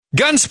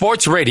Gun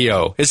Sports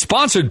Radio is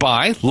sponsored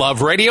by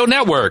Love Radio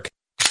Network.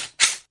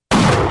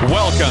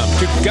 Welcome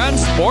to Gun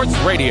Sports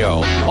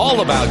Radio,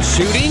 all about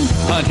shooting,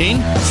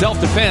 hunting,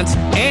 self-defense,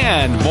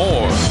 and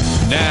more.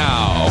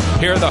 Now,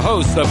 here are the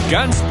hosts of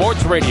Gun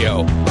Sports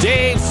Radio,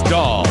 Dave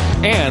Stahl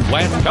and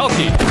Lance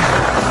Pelkey.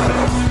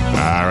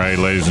 All right,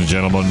 ladies and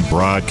gentlemen,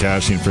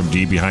 broadcasting from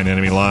deep behind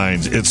enemy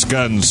lines, it's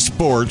Gun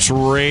Sports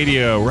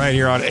Radio, right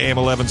here on AM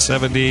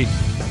 1170.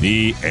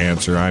 The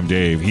Answer. I'm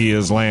Dave. He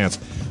is Lance.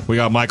 We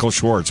got Michael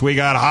Schwartz. We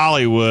got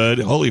Hollywood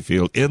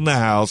Holyfield in the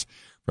house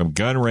from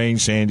Gun Range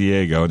San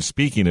Diego. And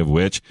speaking of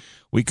which,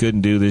 we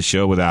couldn't do this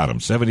show without him.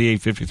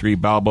 7853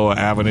 Balboa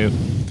Avenue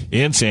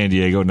in San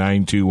Diego,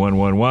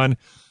 92111,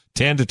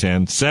 10 to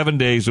 10, 7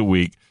 days a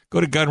week.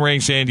 Go to Gun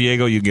Range San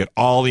Diego. You get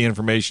all the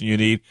information you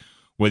need,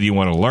 whether you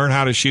want to learn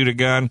how to shoot a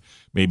gun,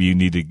 maybe you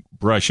need to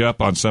brush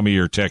up on some of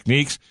your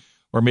techniques,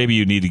 or maybe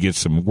you need to get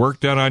some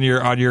work done on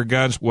your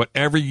guns.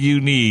 Whatever you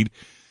need,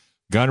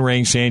 Gun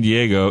Range San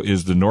Diego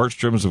is the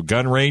Nordstroms of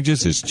gun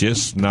ranges. It's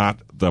just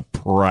not the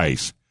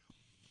price.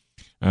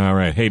 All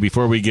right. Hey,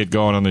 before we get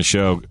going on the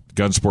show,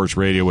 Gun Sports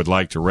Radio would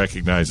like to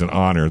recognize and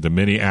honor the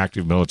many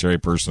active military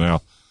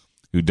personnel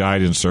who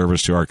died in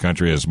service to our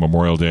country, as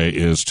Memorial Day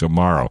is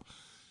tomorrow.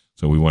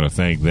 So we want to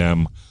thank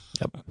them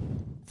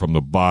from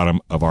the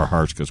bottom of our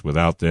hearts, because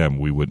without them,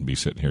 we wouldn't be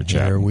sitting here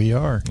chatting. There we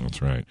are. That's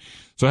right.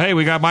 So, hey,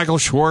 we got Michael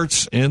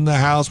Schwartz in the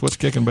house. What's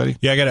kicking, buddy?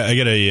 Yeah, I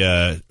got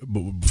a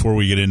before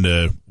we get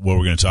into what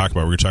we're going to talk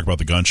about, we're going to talk about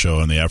the gun show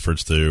and the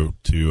efforts to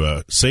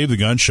save the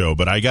gun show.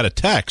 But I got a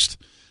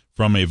text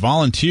from a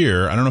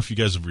volunteer. I don't know if you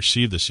guys have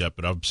received this yet,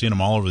 but I've seen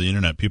them all over the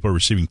internet. People are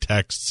receiving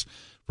texts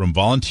from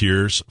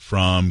volunteers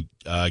from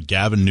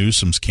Gavin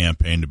Newsom's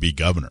campaign to be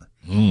governor.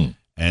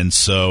 And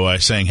so I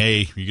saying,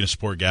 hey, you're going to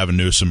support Gavin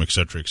Newsom, et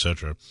cetera, et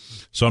cetera.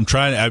 So I'm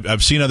trying,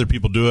 I've seen other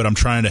people do it. I'm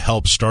trying to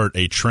help start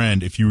a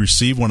trend. If you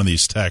receive one of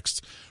these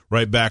texts,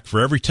 right back, for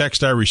every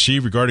text I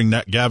receive regarding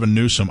Gavin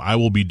Newsom, I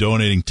will be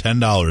donating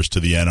 $10 to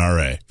the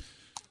NRA.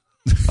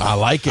 I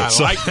like it. I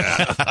like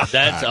that.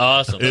 That's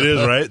awesome. It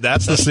is, right?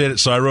 That's the state.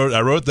 So I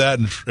wrote that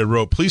and I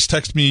wrote, please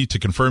text me to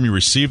confirm you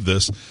received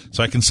this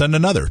so I can send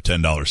another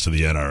 $10 to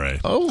the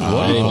NRA. Oh,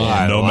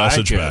 wow. No like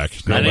message it. back.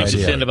 I No need message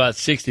to back. send about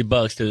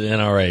 $60 to the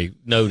NRA.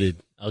 Noted.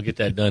 I'll get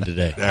that done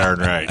today. Darn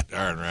right.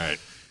 Darn right.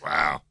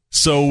 Wow.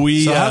 So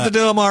we So how'd the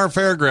Delamar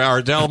Fairground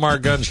or Delamar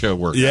Gun Show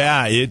work?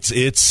 yeah, it's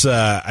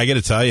I got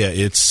to tell you,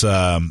 it's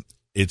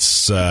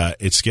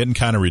getting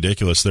kind of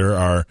ridiculous.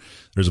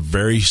 There's a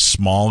very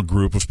small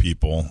group of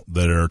people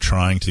that are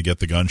trying to get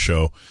the gun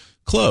show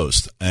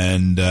closed.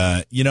 And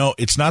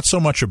it's not so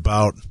much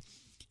about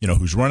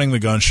who's running the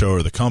gun show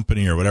or the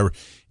company or whatever.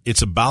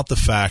 It's about the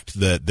fact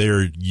that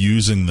they're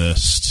using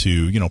this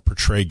to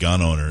portray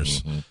gun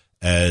owners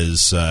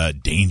as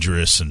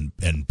dangerous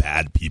and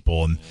bad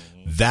people, and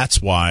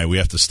that's why we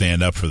have to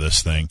stand up for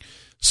this thing.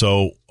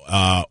 So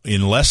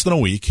in less than a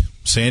week,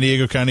 San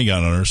Diego County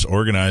gun owners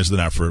organized an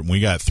effort, and we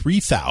got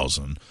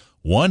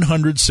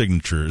 3,100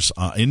 signatures,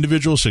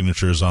 individual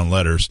signatures on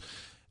letters.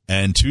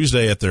 And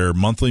Tuesday at their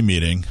monthly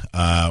meeting,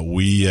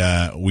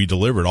 we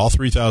delivered all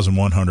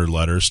 3,100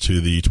 letters to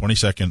the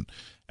 22nd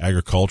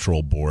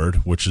Agricultural Board,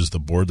 which is the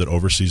board that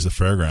oversees the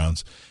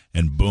fairgrounds.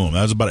 And boom,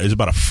 that was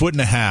about a foot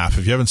and a half.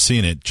 If you haven't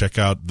seen it, check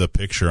out the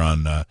picture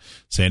on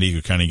San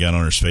Diego County Gun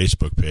Owners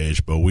Facebook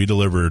page. But we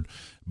delivered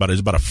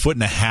about a foot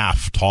and a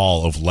half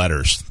tall of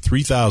letters,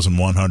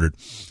 3,100.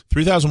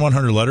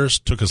 3,100 letters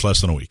took us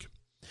less than a week.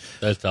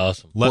 That's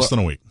awesome. Less than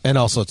a week. And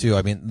also, too,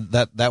 I mean,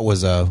 that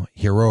was a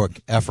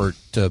heroic effort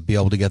to be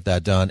able to get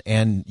that done.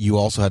 And you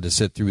also had to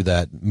sit through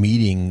that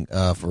meeting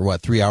for,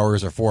 3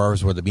 hours or 4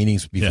 hours worth of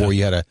meetings before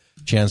you had a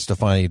chance to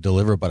finally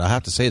deliver. But I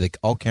have to say that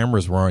all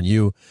cameras were on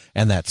you,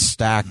 and that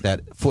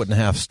foot and a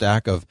half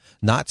stack of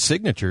not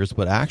signatures,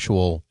 but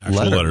actual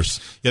letters.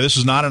 Yeah, this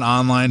was not an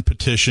online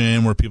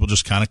petition where people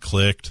just kind of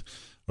clicked,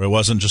 or it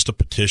wasn't just a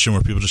petition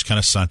where people just kind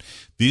of signed.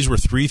 These were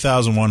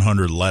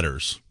 3,100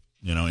 letters.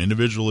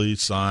 Individually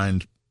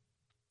signed.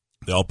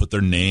 They all put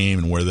their name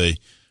and where they,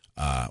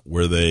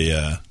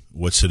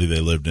 what city they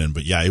lived in.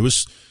 But yeah, it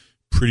was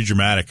pretty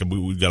dramatic.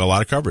 We got a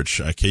lot of coverage.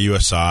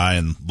 KUSI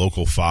and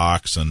local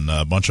Fox and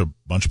a bunch of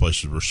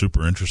places were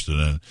super interested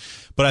in it.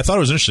 But I thought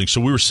it was interesting.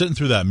 So we were sitting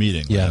through that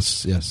meeting.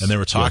 Yes. And they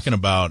were talking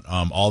about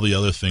all the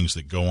other things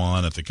that go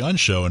on at the gun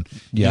show. And,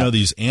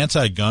 these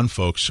anti-gun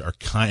folks are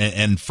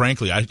and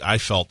frankly, I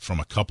felt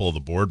from a couple of the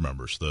board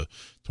members, the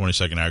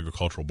 22nd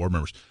Agricultural Board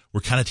members, we're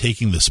kind of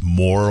taking this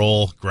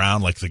moral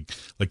ground, like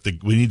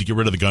we need to get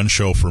rid of the gun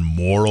show for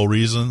moral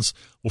reasons.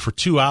 Well, for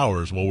 2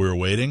 hours while we were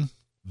waiting,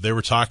 they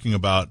were talking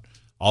about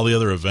all the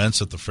other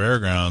events at the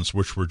fairgrounds,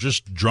 which were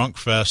just drunk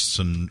fests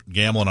and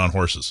gambling on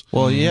horses.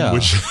 Well, yeah.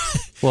 Which,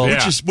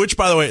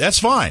 by the way, that's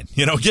fine.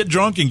 Get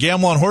drunk and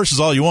gamble on horses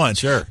all you want.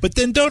 Sure. But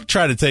then don't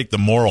try to take the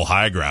moral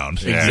high ground.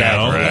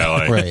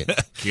 Exactly. Right.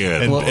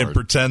 Good. And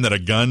pretend that a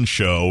gun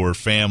show where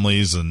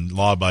families and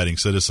law-abiding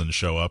citizens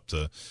show up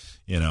to,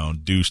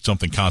 do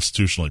something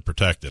constitutionally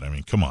protected. I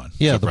mean, come on.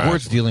 Yeah, the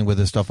board's dealing with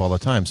this stuff all the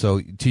time. So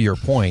to your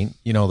point,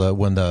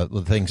 when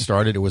the thing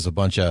started, it was a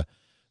bunch of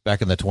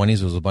back in the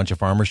 20s, it was a bunch of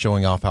farmers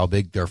showing off how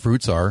big their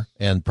fruits are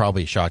and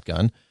probably a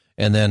shotgun.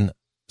 And then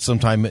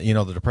sometime,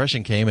 the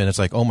Depression came and it's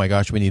like, oh my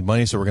gosh, we need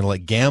money, so we're going to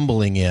let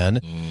gambling in.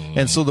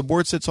 And so the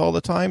board sits all the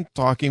time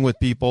talking with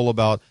people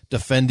about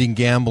defending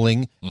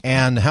gambling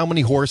and how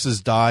many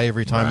horses die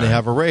every time they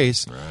have a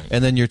race. Right.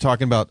 And then you're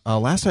talking about,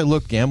 last I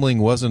looked, gambling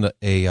wasn't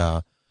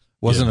an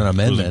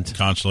amendment.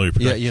 Constantly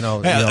protected.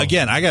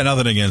 Again, I got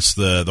nothing against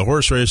the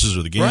horse races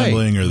or the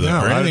gambling or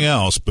anything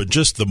else, but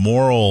just the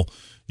moral,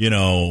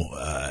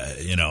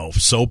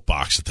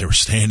 soapbox that they were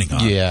standing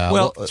on. Yeah.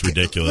 Well, it's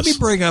ridiculous. Let me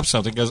bring up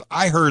something, because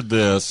I heard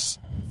this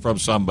from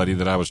somebody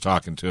that I was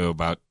talking to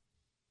about,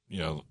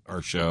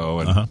 our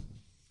show.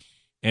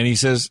 And he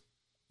says,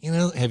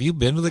 have you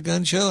been to the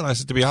gun show? And I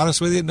said, to be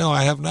honest with you, no,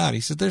 I have not. He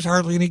said, there's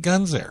hardly any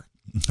guns there.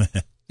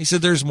 He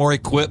said, there's more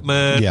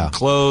equipment, and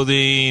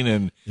clothing,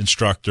 and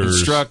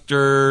instructors.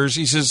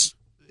 He says,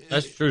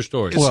 that's a true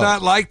story. It's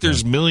not like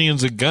there's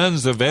millions of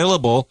guns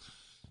available.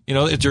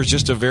 There's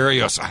just a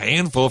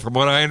handful, from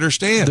what I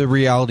understand. The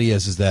reality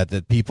is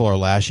that people are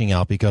lashing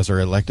out because our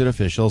elected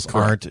officials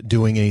aren't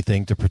doing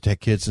anything to protect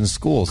kids in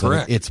schools.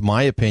 Correct. And it's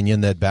my opinion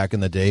that back in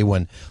the day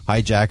when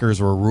hijackers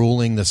were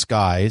ruling the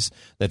skies,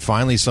 that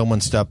finally someone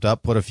stepped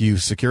up, put a few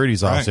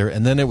securities off there,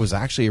 and then it was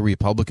actually a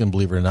Republican,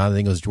 believe it or not. I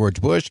think it was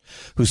George Bush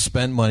who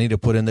spent money to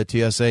put in the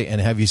TSA.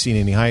 And have you seen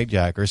any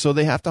hijackers? So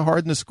they have to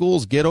harden the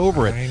schools. Get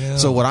over it. I know.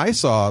 So what I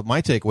saw,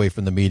 my takeaway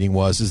from the meeting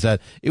was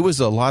that it was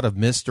a lot of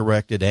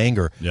misdirected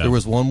anger. Yeah. There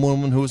was one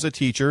woman who was a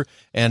teacher,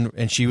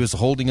 and she was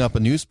holding up a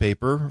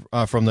newspaper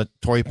from the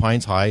Torrey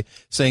Pines High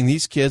saying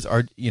these kids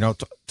are,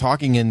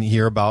 talking in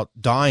here about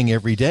dying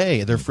every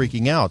day. They're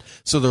freaking out.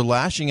 So they're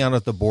lashing out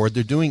at the board.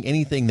 They're doing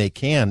anything they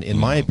can, in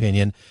my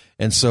opinion.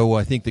 And so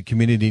I think the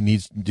community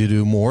needs to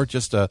do more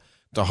just to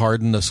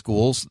harden the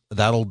schools.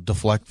 That'll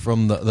deflect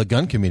from the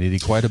gun community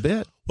quite a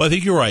bit. Well, I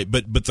think you're right,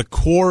 but the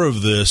core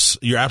of this,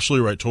 you're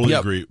absolutely right. Totally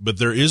agree. But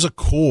there is a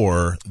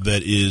core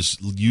that is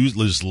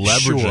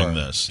leveraging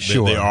this.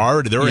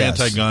 They're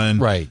anti-gun.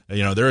 Right.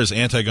 They're as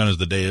anti-gun as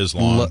the day is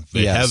long.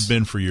 They have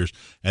been for years,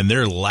 and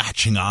they're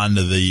latching on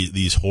to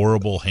these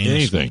horrible,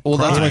 heinous crimes. Well,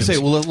 that's what I say.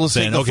 Well, let's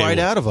take the fight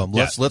out of them.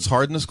 Let's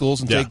harden the schools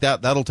and take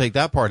that. That'll take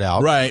that part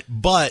out. Right.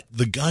 But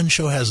the gun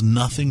show has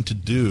nothing to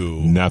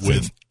do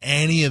with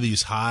any of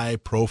these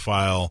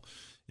high-profile.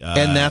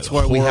 And that's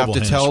why we have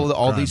to tell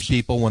all these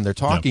people when they're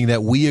talking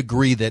that we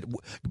agree that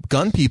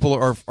gun people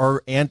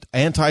are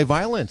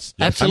anti-violence.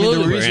 Absolutely. I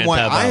mean, the reason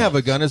why I have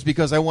a gun is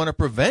because I want to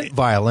prevent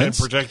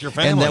violence and protect your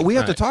family. And that we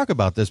have to talk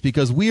about this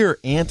because we are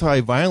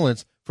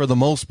anti-violence for the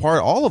most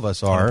part. All of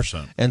us are.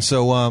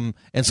 100%.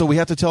 And so we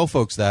have to tell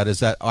folks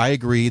that I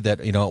agree that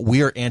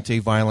we are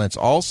anti-violence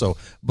also,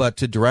 but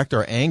to direct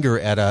our anger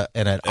at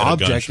an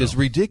object is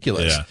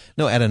ridiculous. Yeah.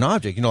 No, at an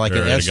object, like an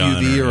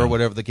SUV or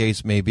whatever the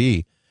case may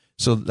be.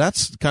 So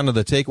that's kind of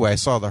the takeaway. I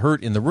saw the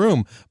hurt in the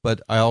room,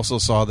 but I also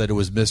saw that it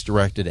was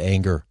misdirected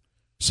anger.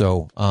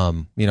 So,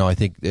 I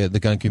think the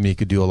gun community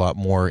could do a lot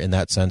more in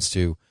that sense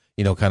to,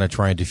 kind of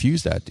try and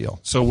diffuse that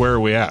deal. So where are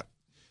we at?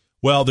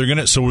 Well, they're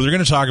gonna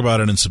talk about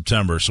it in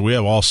September. So we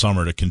have all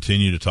summer to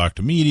continue to talk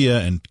to media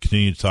and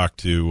continue to talk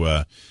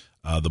to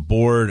the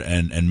board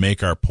and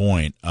make our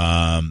point.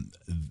 And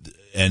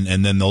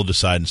then they'll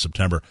decide in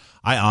September.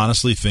 I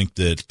honestly think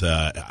that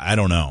I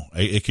don't know.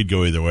 It could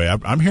go either way.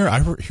 I'm hearing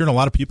a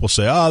lot of people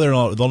say,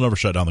 they'll never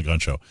shut down the gun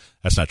show.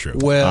 That's not true.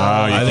 Well,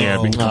 I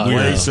think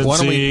why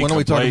don't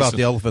we talk about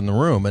the elephant in the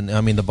room? And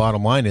I mean, the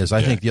bottom line is,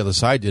 I think the other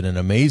side did an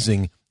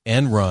amazing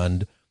end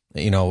run.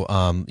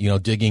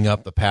 Digging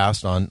up the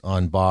past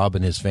on Bob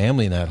and his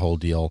family and that whole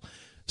deal.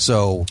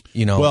 So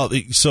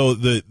so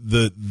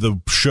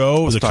the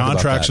show, the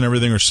contracts and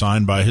everything are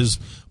signed by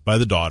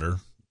the daughter.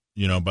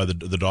 By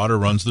the daughter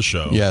runs the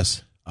show.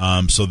 Yes.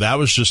 So that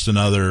was just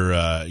another,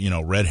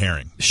 red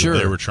herring. Sure.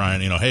 They were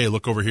trying, hey,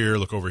 look over here,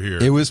 look over here.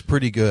 It was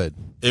pretty good.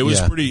 It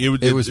was pretty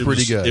good.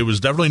 It was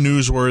definitely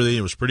newsworthy.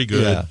 It was pretty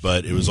good,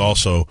 but it was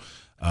also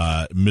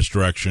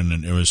misdirection,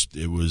 and it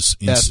was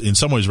in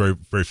some ways very,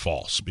 very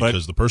false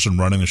because the person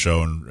running the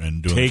show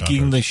and doing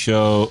taking the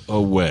show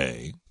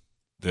away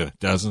that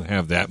doesn't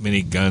have that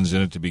many guns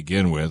in it to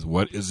begin with.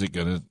 What is it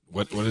going to?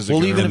 What is it?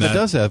 Well, even if it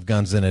does have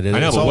guns in it,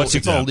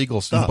 it's all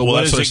legal stuff. But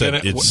what is it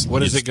going to?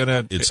 What is it going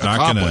to? It's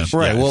not going to.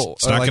 Right. Well,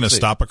 it's not going to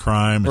stop a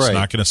crime. It's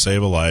not going to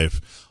save a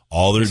life.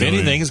 All they're doing,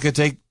 anything, is going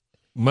to take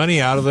money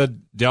out of the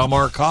Del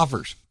Mar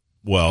coffers.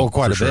 Well,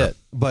 quite a bit.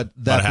 But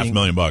about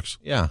 $500,000.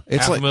 Yeah,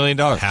 it's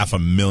 $500,000.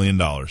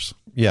 $500,000.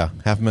 Yeah,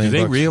 $500,000. Do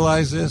they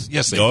realize this?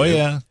 Yes, they do. Oh,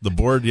 yeah. The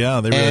board, they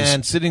realize.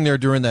 And sitting there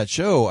during that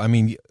show, I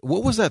mean,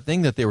 what was that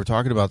thing that they were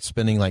talking about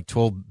spending like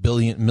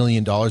 $12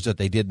 million that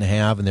they didn't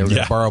have, and they were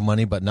going to borrow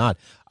money but not?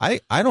 I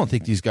don't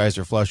think these guys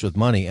are flush with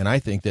money, and I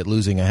think that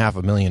losing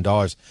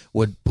 $500,000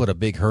 would put a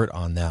big hurt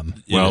on them.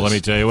 Well, let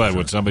me tell you what.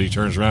 When somebody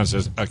turns around and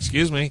says,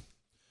 "Excuse me,"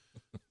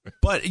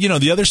 But,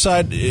 the other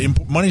side,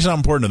 money's not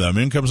important to them.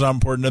 Income's not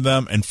important to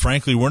them. And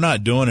frankly, we're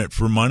not doing it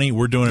for money.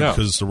 We're doing it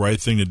because it's the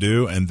right thing to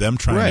do. And them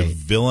trying to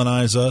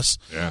villainize us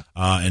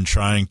and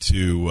trying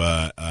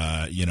to,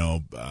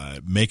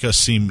 make us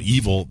seem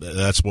evil,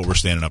 that's what we're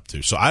standing up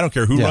to. So I don't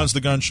care who runs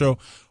the gun show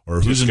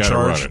or who's in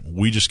charge.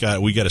 We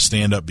got to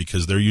stand up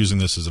because they're using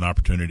this as an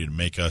opportunity to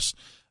make us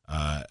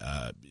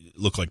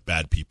look like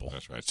bad people.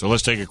 That's right. So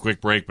let's take a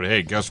quick break. But,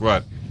 hey, guess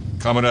what?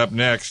 Coming up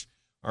next,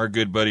 our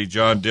good buddy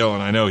John Dillon.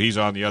 I know he's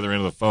on the other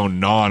end of the phone,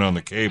 gnawing on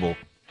the cable.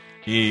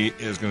 He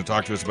is going to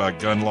talk to us about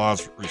gun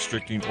laws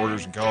restricting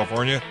orders in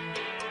California.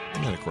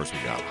 And then, of course, we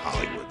got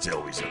Hollywood's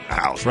always in the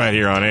house right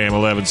here on AM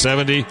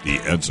 1170, The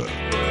Answer.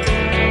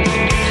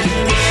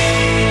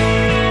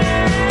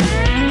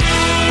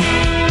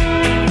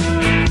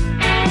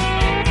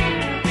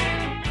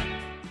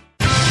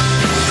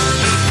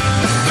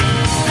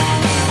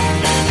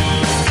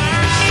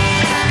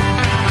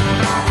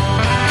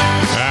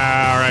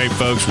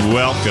 Folks,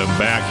 welcome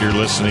back. You're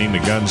listening to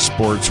Gun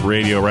Sports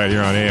Radio right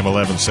here on AM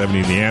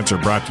 1170. The Answer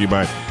brought to you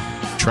by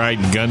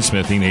Trident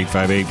Gunsmithing,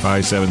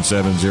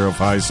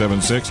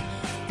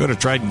 858-577-0576. Go to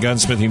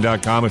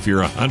TridentGunsmithing.com. If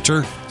you're a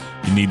hunter,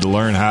 you need to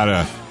learn how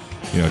to,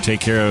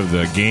 take care of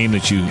the game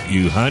that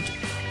you hunt.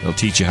 They'll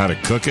teach you how to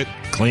cook it,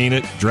 clean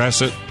it,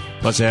 dress it.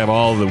 Plus, they have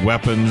all the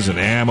weapons and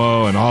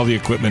ammo and all the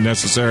equipment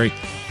necessary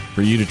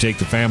for you to take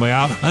the family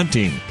out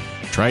hunting.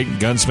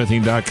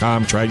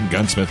 TridentGunsmithing.com,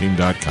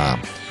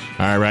 TridentGunsmithing.com.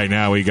 All right, right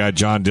now we got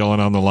John Dillon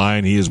on the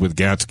line. He is with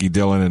Gatzke,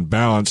 Dillon, and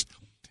Balance,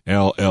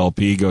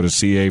 LLP. Go to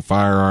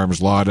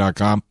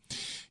cafirearmslaw.com.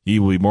 He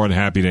will be more than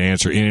happy to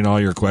answer any and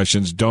all your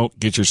questions. Don't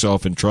get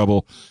yourself in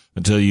trouble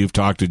until you've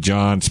talked to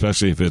John,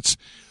 especially if it's,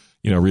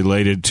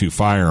 related to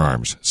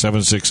firearms.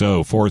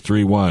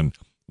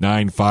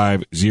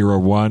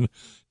 760-431-9501.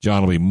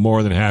 John will be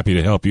more than happy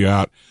to help you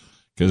out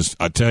because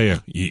I tell you,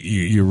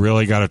 you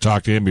really got to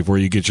talk to him before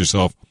you get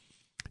yourself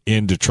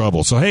into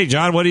trouble. So, hey,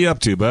 John, what are you up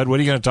to, bud? What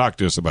are you going to talk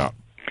to us about?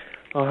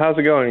 Well, how's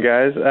it going,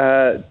 guys?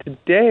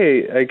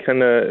 Today,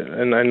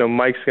 and I know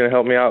Mike's going to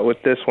help me out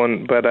with this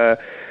one, but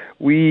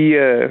we,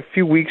 a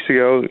few weeks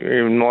ago,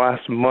 in the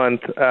last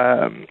month,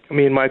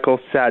 me and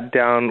Michael sat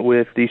down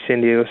with the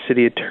San Diego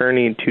City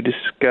Attorney to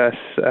discuss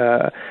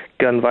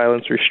gun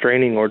violence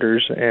restraining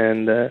orders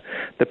and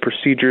the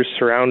procedures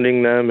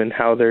surrounding them and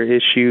how they're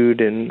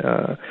issued and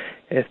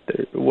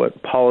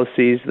what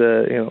policies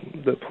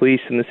the police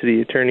and the city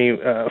attorney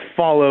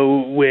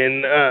follow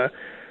when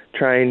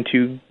trying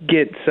to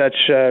get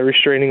such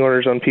restraining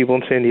orders on people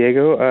in San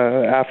Diego.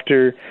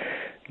 After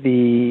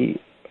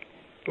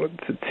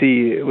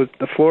with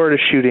the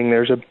Florida shooting,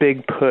 there's a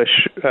big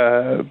push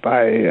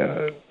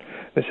by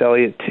Miss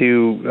Elliott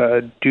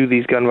to do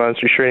these gun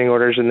violence restraining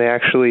orders, and they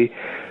actually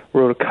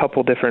wrote a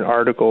couple different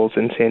articles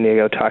in San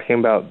Diego talking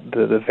about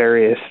the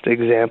various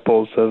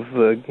examples of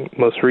the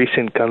most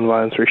recent gun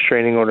violence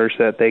restraining orders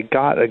that they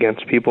got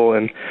against people,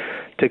 and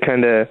to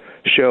kind of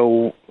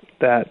show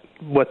that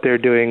what they're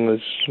doing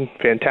was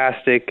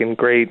fantastic and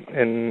great,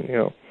 and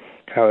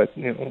how it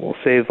will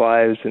save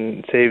lives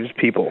and saves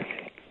people.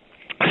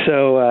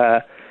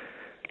 So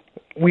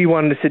we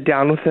wanted to sit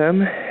down with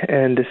them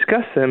and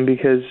discuss them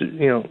because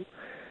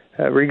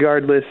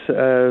regardless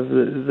of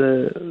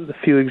the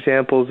few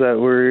examples that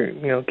were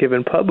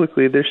given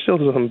publicly, there's still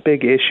some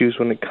big issues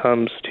when it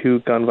comes to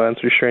gun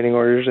violence restraining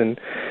orders and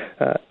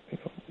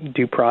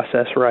due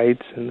process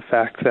rights, and the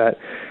fact that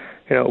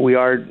we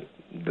are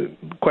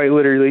quite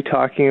literally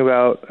talking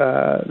about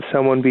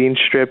someone being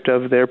stripped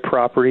of their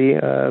property,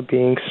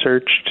 being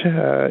searched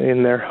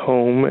in their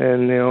home,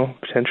 and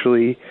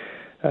potentially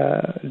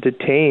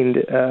detained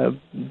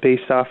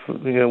based off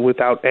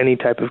without any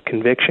type of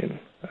conviction.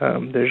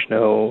 There's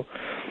no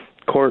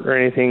court or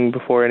anything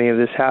before any of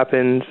this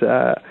happens.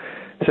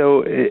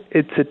 So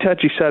it's a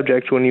touchy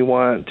subject when you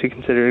want to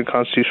consider the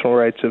constitutional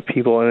rights of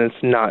people, and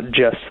it's not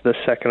just the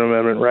Second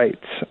Amendment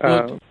rights.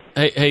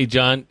 Hey,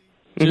 John,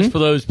 just for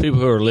those people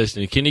who are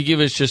listening, can you give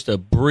us just a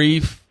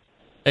brief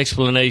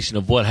explanation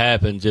of what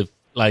happens if,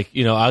 I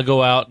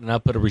go out and I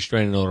put a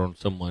restraining order on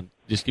someone?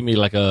 Just give me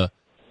like a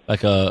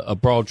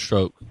broad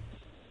stroke.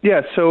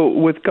 Yeah, so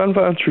with gun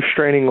violence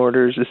restraining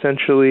orders,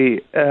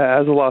 essentially,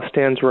 as the law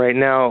stands right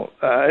now,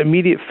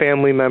 immediate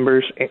family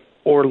members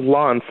or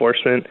law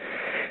enforcement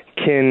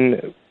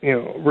can,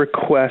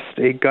 request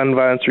a gun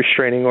violence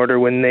restraining order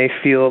when they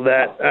feel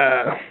that,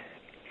 a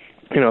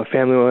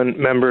family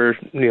member,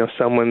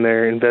 someone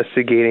they're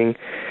investigating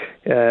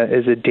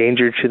is a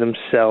danger to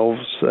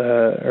themselves,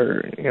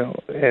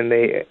 and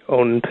they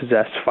own and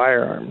possess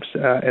firearms.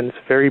 And it's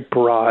a very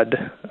broad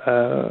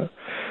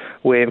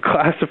way of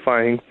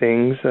classifying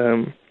things,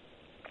 and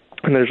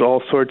there's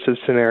all sorts of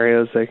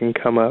scenarios that can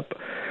come up.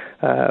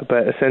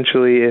 But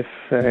essentially, if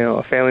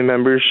a family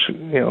member's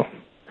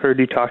heard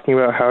you talking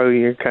about how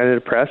you're kind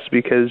of depressed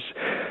because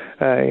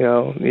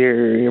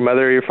your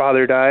mother or your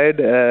father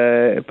died,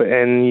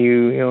 and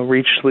you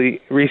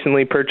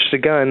recently purchased a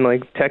gun,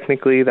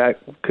 technically that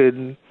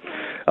could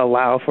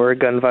allow for a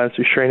gun violence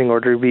restraining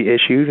order to be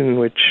issued, in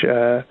which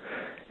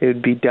it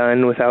would be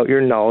done without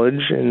your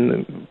knowledge, and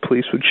the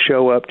police would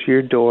show up to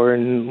your door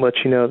and let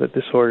you know that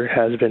this order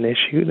has been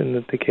issued and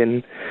that they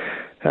can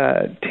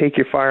take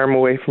your firearm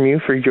away from you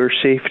for your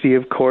safety,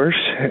 of course,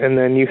 and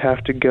then you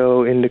have to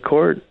go into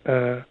court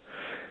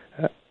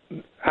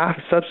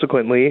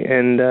subsequently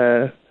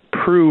and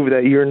prove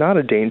that you're not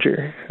a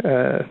danger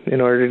in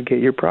order to get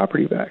your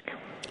property back.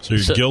 So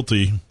you're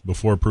guilty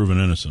before proven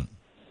innocent.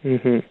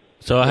 Mm-hmm.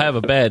 So I have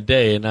a bad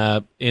day, and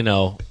I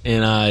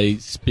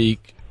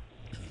speak,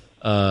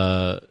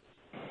 not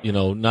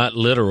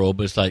literal,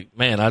 but it's like,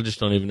 man, I just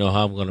don't even know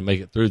how I'm going to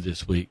make it through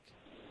this week.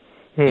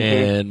 Mm-hmm.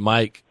 And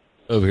Mike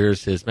over here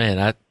says, man,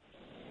 I'd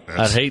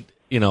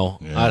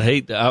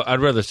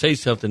rather say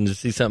something than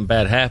see something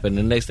bad happen.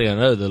 And the next thing I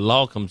know, the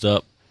law comes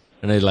up,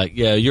 and they're like,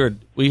 yeah,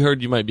 we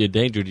heard you might be a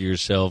danger to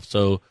yourself.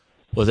 So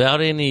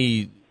without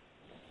any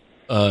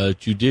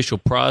judicial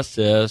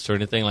process or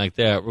anything like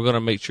that, we're going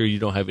to make sure you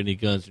don't have any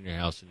guns in your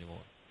house anymore.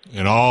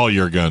 And all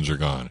your guns are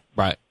gone.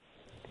 Right.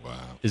 Wow.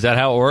 Is that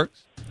how it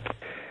works?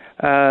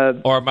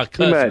 Or my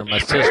cousin or my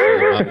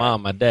sister or my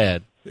mom, my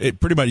dad?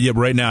 It pretty much, yeah.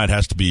 Right now, it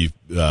has to be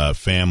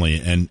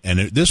family, and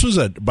this was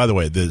by the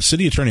way, the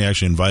city attorney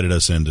actually invited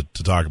us in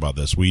to talk about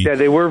this.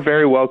 They were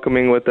very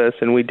welcoming with us,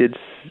 and we did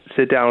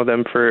sit down with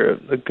them for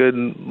a good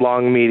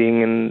long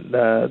meeting, and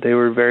they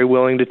were very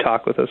willing to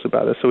talk with us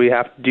about it. So we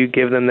have to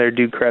give them their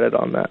due credit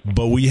on that.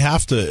 But we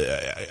have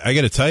to. I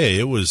got to tell you,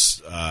 it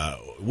was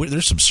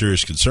there's some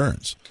serious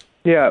concerns.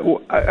 Yeah,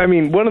 I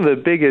mean, one of the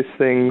biggest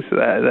things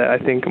that I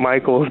think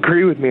Michael will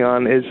agree with me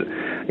on is,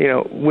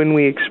 when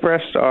we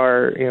expressed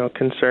our,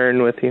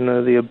 concern with,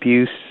 the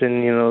abuse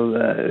and,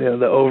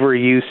 the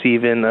overuse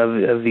even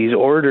of these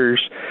orders,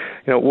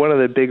 one of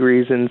the big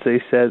reasons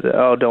they said,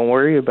 oh, don't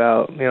worry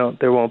about,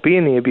 there won't be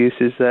any abuse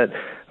is that,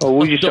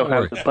 we just don't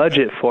have the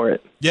budget for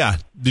it. Yeah.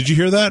 Did you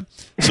hear that?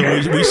 So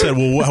we said,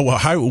 well,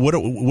 what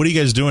are you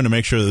guys doing to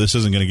make sure that this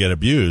isn't going to get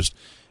abused?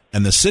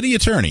 And the city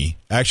attorney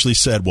actually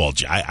said, "Well,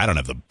 I don't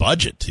have the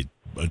budget to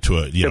do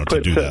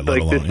that."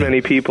 Like this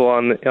many people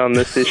on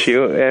this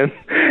issue, and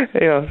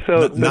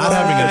so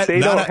they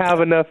don't have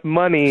enough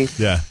money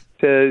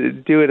to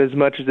do it as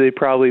much as they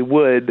probably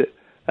would.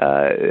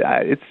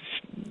 It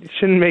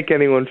shouldn't make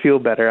anyone feel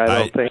better. I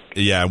don't think.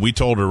 Yeah, we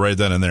told her right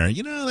then and there.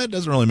 That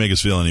doesn't really make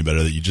us feel any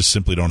better. That you just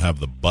simply don't have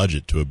the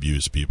budget to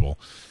abuse people.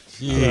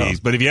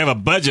 Jeez, but if you have a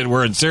budget,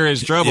 we're in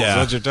serious trouble. Yeah.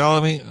 Is what you're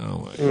telling me?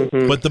 Oh, my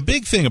God. But the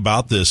big thing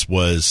about this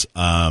was,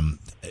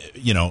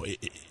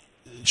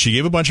 she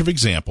gave a bunch of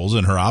examples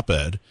in her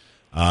op-ed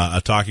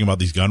talking about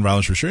these gun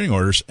violence restraining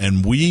orders,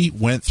 and we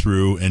went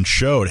through and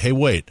showed, hey,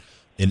 wait,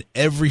 in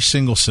every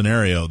single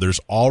scenario,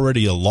 there's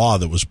already a law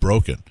that was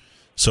broken.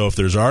 So if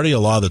there's already a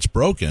law that's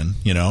broken,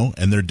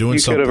 and they're doing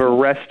something... You could have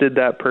arrested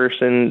that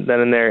person then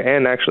and there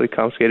and actually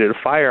confiscated a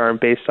firearm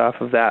based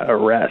off of that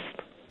arrest.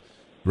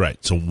 Right.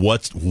 So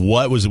what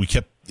was it? We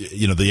kept,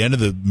 the end of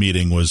the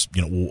meeting was,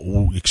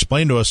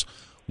 explain to us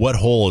what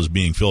hole is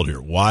being filled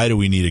here. Why do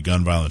we need a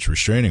gun violence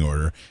restraining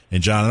order?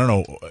 And John, I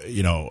don't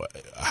know,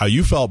 how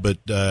you felt, but,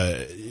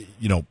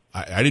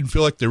 I didn't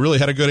feel like they really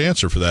had a good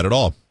answer for that at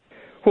all.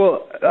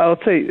 Well, I'll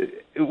tell you,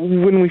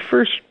 when we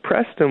first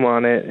pressed them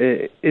on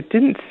it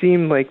didn't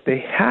seem like they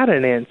had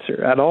an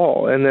answer at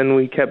all. And then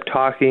we kept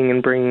talking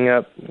and bringing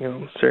up,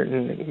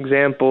 certain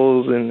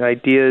examples and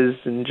ideas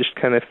and just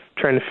kind of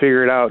trying to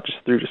figure it out just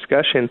through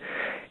discussion.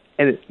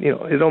 And,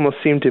 it almost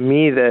seemed to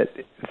me that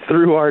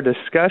through our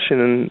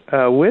discussion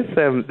with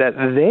them that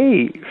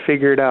they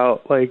figured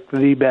out, like,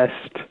 the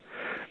best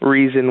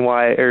reason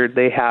why, or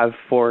they have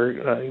for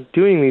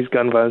doing these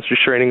gun violence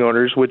restraining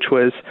orders, which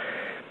was,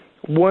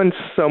 once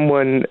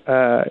someone,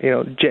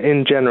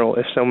 in general,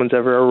 if someone's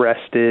ever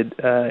arrested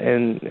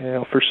and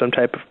for some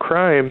type of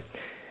crime,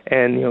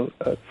 and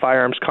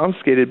firearms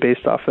confiscated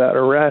based off that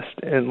arrest,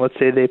 and let's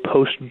say they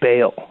post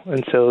bail,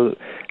 and so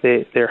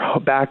they're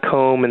back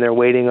home and they're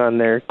waiting on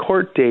their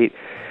court date,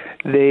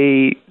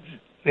 city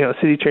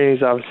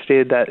attorney's office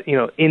stated that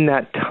in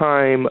that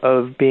time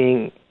of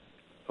being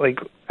like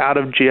out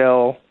of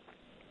jail,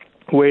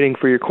 waiting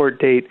for your court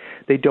date,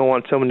 they don't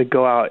want someone to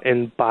go out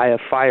and buy a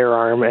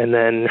firearm and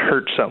then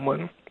hurt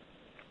someone.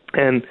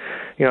 And,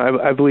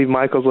 I believe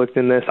Michael's looked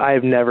in this. I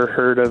have never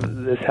heard of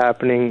this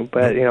happening,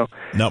 but,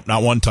 Nope,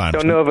 not one time.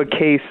 Don't know of a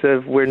case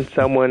of when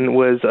someone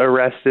was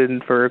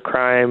arrested for a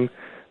crime,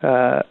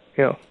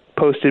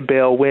 posted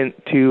bail,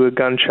 went to a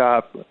gun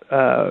shop,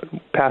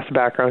 passed a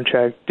background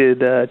check,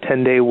 did a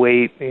 10-day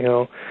wait,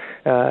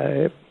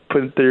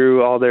 put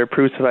through all their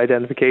proofs of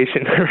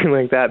identification, everything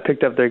like that,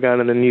 picked up their gun,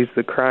 and then used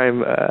it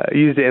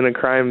in a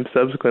crime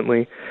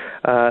subsequently.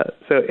 So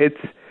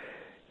it's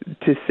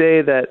to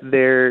say that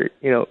they're,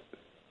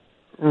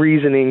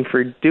 reasoning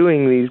for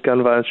doing these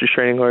gun violence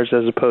restraining orders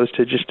as opposed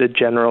to just a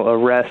general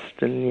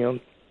arrest and,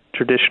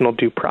 traditional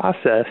due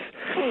process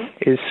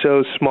is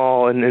so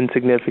small and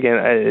insignificant.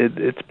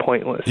 It's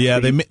pointless. Yeah,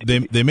 they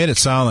made it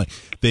sound like,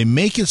 they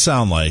make it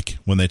sound like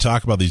when they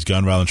talk about these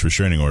gun violence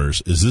restraining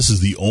orders this is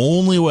the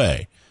only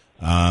way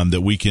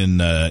that we can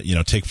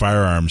take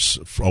firearms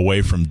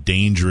away from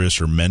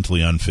dangerous or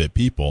mentally unfit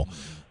people.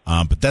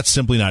 But that's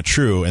simply not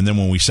true. And then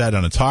when we sat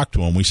down and talked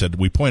to him,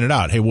 we pointed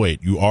out, hey,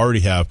 wait, you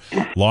already have,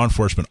 law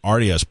enforcement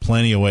already has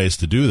plenty of ways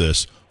to do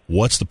this.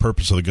 What's the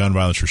purpose of the gun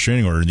violence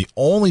restraining order? And the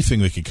only thing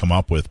they could come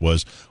up with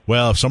was,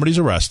 well, if somebody's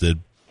arrested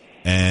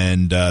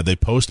and they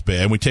post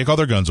bail, and we take all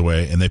their guns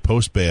away and they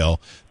post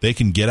bail, they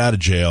can get out of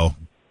jail,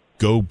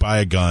 go buy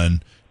a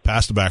gun,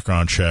 pass the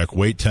background check,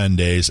 wait 10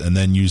 days, and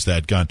then use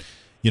that gun.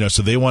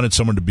 So they wanted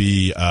someone to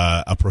be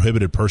a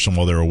prohibited person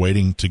while they were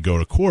waiting to go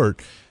to court.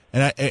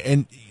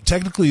 And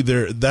technically,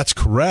 that's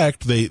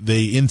correct.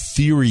 They in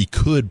theory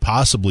could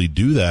possibly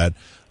do that.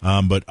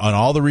 But on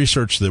all the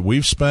research that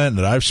we've spent,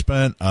 that I've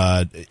spent,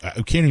 I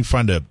can't even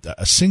find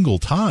a single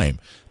time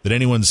that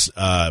anyone's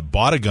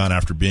bought a gun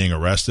after being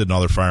arrested and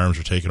all their firearms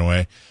are taken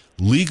away,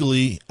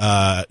 legally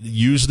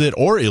used it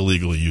or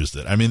illegally used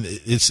it. I mean,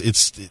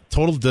 it's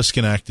total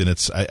disconnect, and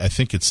I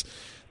think it's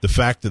the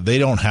fact that they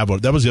don't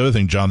have that was the other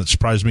thing, John, that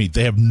surprised me.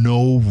 They have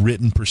no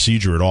written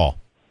procedure at all.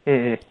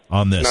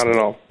 On this. Not at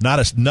all.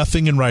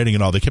 Nothing in writing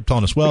at all. They kept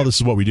telling us, well, this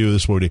is what we do,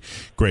 this is what we do.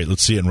 Great,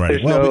 let's see it in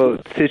writing. There's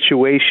no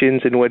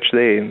situations in which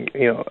they,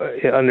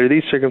 under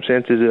these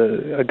circumstances,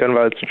 a gun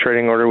violence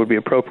restraining order would be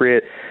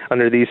appropriate.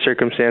 Under these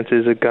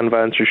circumstances, a gun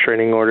violence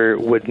restraining order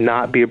would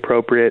not be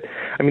appropriate.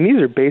 I mean,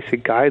 these are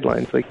basic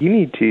guidelines. Like, you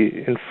need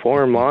to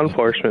inform law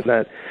enforcement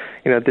that,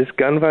 this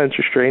gun violence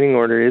restraining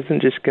order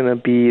isn't just going to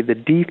be the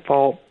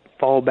default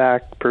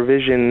fallback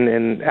provision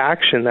and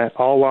action that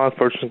all law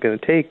enforcement is going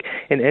to take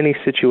in any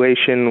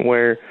situation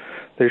where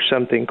there's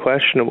something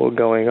questionable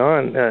going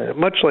on.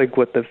 Much like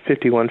what the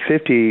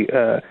 5150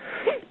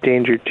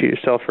 danger to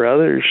yourself or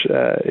others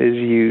is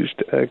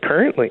used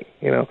currently.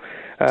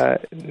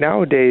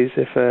 Nowadays,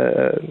 if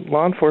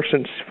law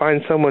enforcement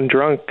finds someone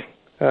drunk,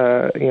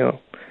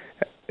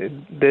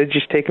 they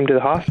just take them to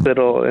the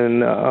hospital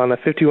and on a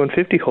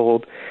 5150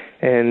 hold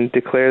and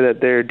declare that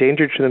they're a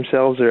danger to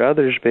themselves or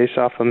others based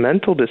off a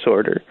mental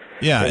disorder.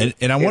 Yeah,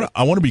 and I want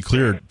to be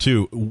clear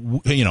too.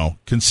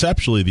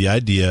 Conceptually, the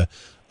idea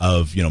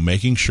of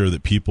making sure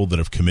that people that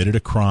have committed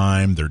a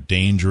crime, they're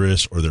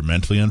dangerous or they're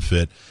mentally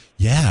unfit.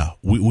 Yeah,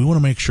 we want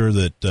to make sure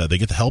that they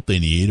get the help they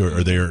need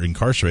or they're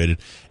incarcerated,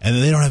 and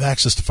then they don't have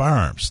access to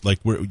firearms. Like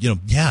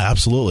yeah,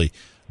 absolutely.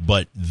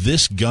 But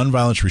this gun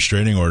violence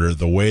restraining order,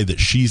 the way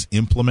that she's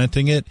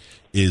implementing it,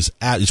 is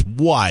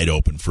wide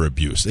open for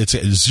abuse. It's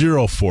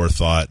zero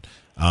forethought.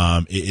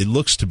 It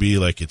looks to be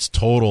like it's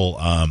total,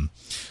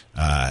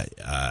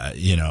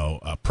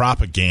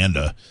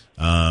 propaganda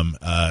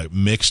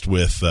mixed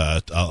with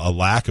a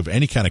lack of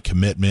any kind of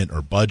commitment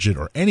or budget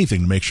or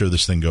anything to make sure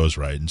this thing goes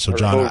right. And so,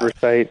 John,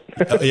 oversight.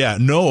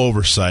 No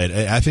oversight.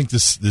 I think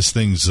this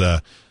thing's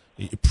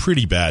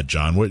pretty bad,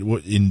 John. What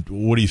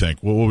do you think?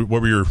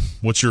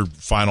 What's your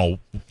final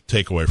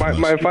takeaway from this?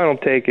 My final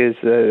take is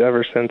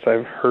ever since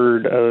I've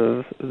heard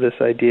of this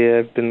idea,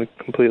 I've been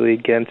completely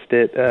against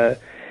it.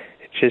 It's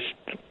just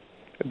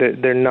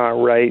they're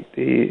not right.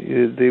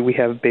 We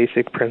have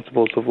basic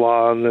principles of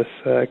law in this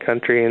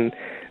country, and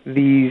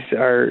these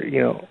are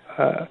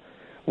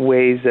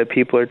ways that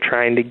people are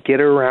trying to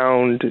get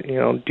around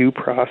due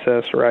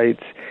process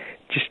rights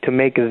just to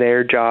make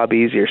their job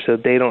easier, so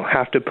they don't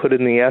have to put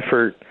in the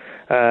effort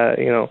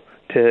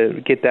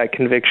to get that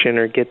conviction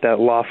or get that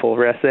lawful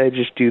arrest. They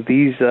just do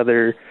these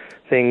other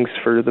things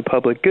for the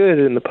public good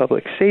and the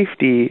public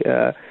safety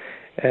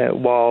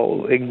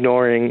while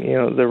ignoring,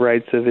 the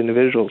rights of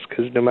individuals.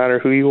 Because no matter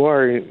who you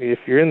are, if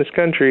you're in this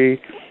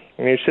country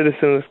and you're a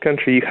citizen of this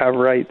country, you have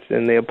rights,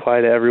 and they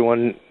apply to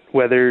everyone,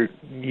 whether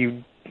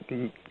you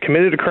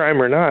committed a crime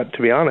or not,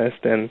 to be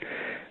honest. And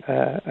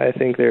I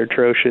think they're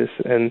atrocious,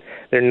 and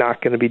they're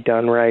not going to be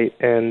done right.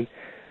 And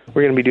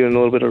we're going to be doing a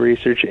little bit of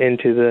research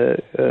into the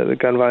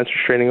gun violence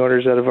restraining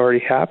orders that have already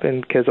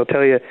happened, because I'll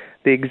tell you,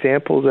 the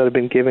examples that have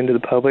been given to the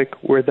public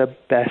were the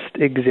best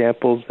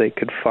examples they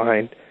could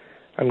find.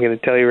 I'm going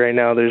to tell you right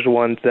now, there's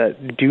ones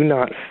that do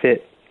not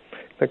fit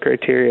the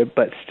criteria,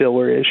 but still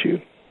were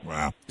issued.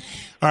 Wow.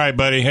 All right,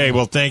 buddy. Hey,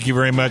 well, thank you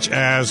very much.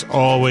 As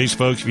always,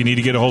 folks, if you need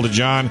to get a hold of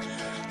John,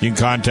 you can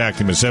contact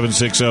him at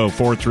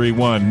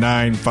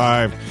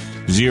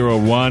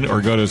 760-431-9501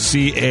 or go to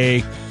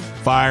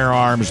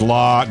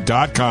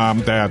cafirearmslaw.com.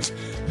 That's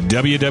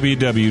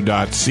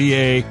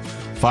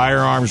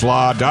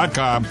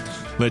www.cafirearmslaw.com.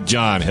 Let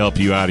John help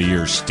you out of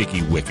your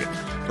sticky wicket.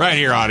 Right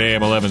here on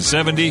AM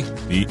 1170,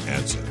 The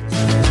Answer.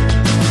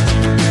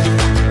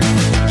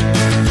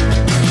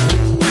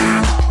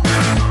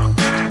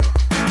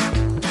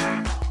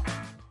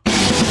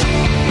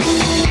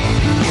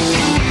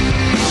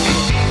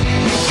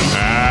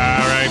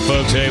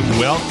 Hey,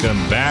 welcome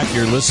back.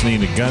 You're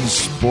listening to Gun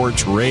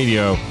Sports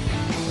Radio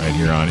right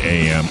here on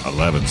AM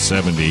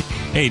 1170.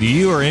 Hey, do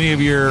you or any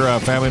of your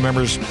family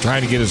members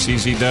trying to get a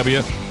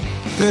CCW?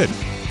 Good.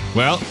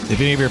 Well,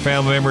 if any of your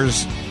family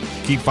members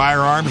keep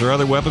firearms or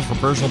other weapons for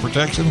personal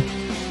protection,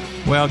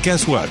 well,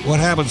 guess what? What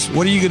happens?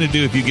 What are you going to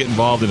do if you get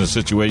involved in a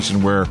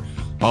situation where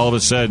all of a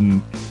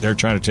sudden they're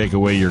trying to take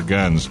away your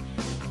guns?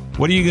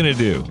 What are you going to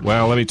do?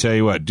 Well, let me tell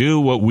you what.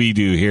 Do what we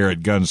do here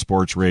at Gun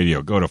Sports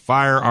Radio. Go to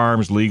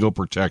Firearms Legal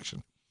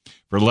Protection.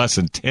 For less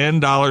than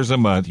 $10 a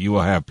month, you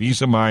will have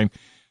peace of mind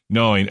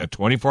knowing a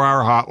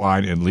 24-hour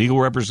hotline and legal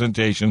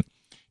representation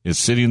is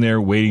sitting there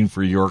waiting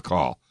for your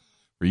call.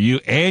 For you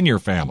and your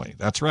family.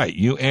 That's right,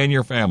 you and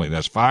your family.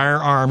 That's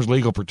Firearms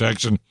Legal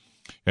Protection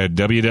at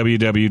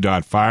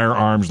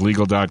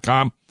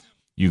www.firearmslegal.com.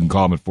 You can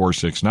call them at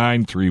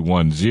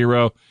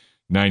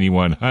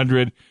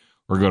 469-310-9100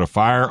 or go to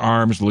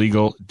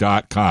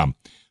firearmslegal.com.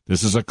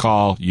 This is a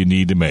call you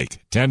need to make.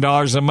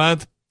 $10 a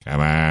month?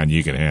 Come on,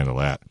 you can handle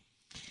that.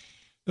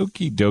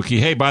 Okie dokie.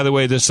 Hey, by the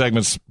way, this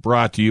segment's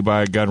brought to you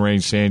by Gun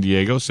Range San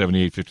Diego,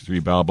 7853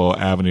 Balboa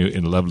Avenue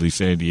in lovely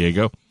San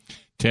Diego.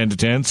 10 to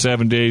 10,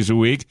 7 days a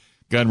week.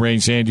 Gun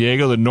Range San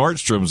Diego, the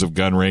Nordstroms of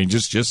gun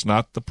ranges, just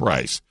not the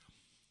price.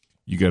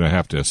 You're going to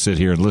have to sit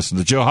here and listen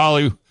to Joe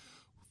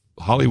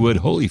Hollywood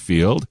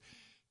Holyfield,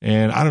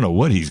 and I don't know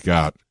what he's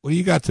got. What do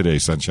you got today,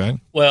 Sunshine?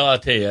 Well, I'll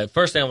tell you, the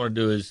first thing I want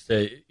to do is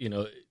say,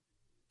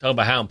 talk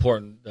about how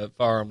important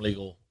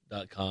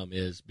firearmlegal.com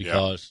is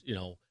because,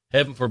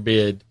 heaven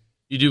forbid,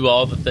 you do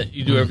all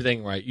you do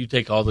everything right. You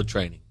take all the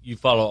training. You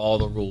follow all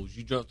the rules.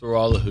 You jump through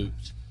all the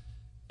hoops.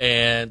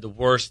 And the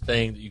worst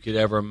thing that you could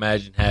ever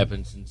imagine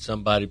happens and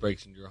somebody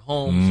breaks into your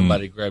home,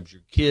 somebody grabs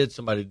your kid,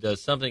 somebody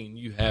does something, and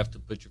you have to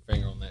put your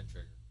finger on that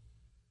trigger.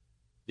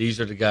 These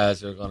are the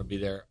guys that are going to be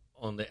there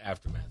on the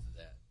aftermath of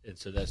that. And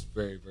so that's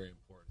very, very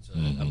important. So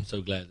I'm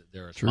so glad that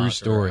they're a sponsor. True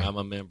story. I'm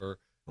a member.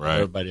 Right.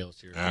 Everybody else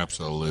here.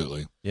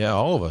 Absolutely. Yeah,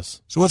 all of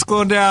us. So what's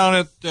going down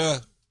at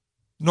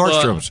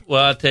Nordstrom's?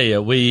 Well, I'll tell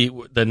you,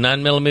 the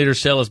 9mm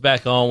sale is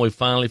back on. We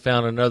finally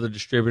found another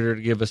distributor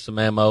to give us some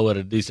ammo at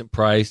a decent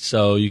price,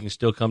 so you can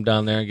still come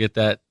down there and get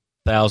that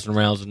 1,000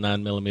 rounds of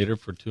 9mm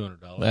for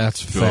 $200.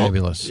 That's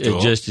fabulous.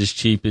 It's just as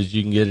cheap as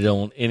you can get it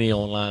on any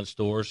online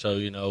store. So,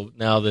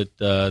 now that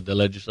the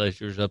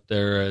legislatures up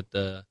there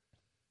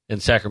in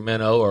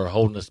Sacramento are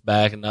holding us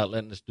back and not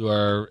letting us do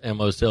our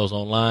ammo sales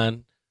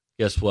online,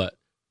 guess what?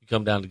 You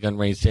come down to Gun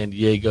Range San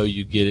Diego,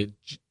 you get it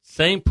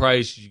same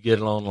price as you get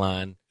it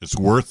online. It's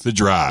worth the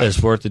drive.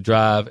 It's worth the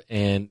drive,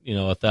 and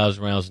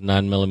 1,000 rounds of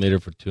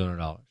 9mm for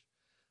 $200.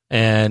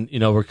 And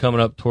we're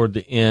coming up toward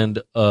the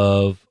end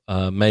of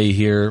May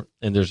here,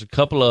 and there's a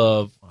couple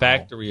of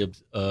factory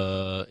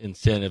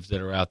incentives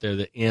that are out there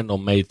that end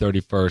on May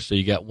 31st. So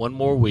you got one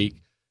more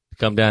week to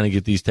come down and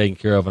get these taken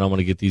care of, and I want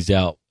to get these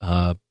out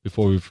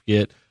before we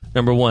forget.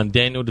 Number one,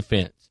 Daniel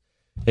Defense.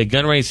 At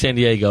Gun Range San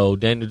Diego,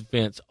 Daniel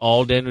Defense,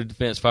 all Daniel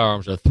Defense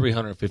firearms are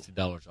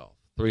 $350 off.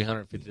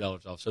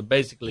 $350 off. So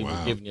basically,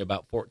 we're giving you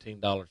about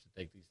 $14 to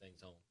take these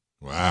things home.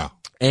 Wow.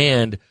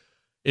 And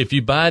if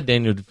you buy a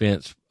Daniel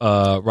Defense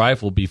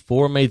rifle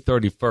before May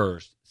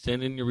 31st,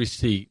 send in your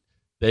receipt.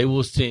 They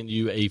will send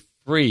you a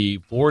free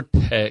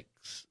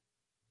Vortex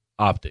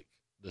optic,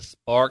 the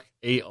Spark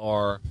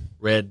AR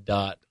red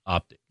dot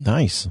optic.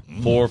 Nice.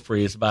 For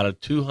free. It's about a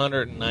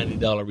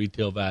 $290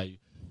 retail value.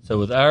 So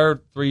with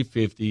our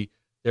 $350,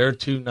 their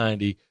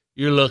 $290,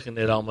 you're looking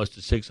at almost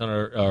a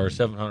 $600 or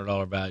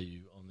 $700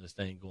 value on this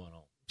thing going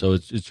on. So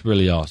it's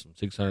really awesome.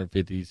 $650,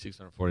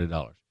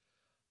 $640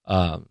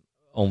 on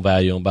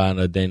value on buying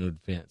a Daniel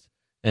Defense.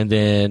 And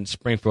then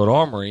Springfield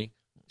Armory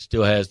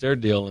still has their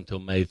deal until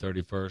May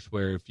 31st,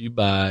 where if you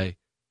buy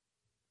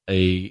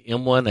a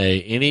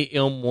M1A, any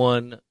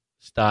M1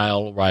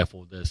 style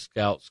rifle, the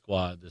Scout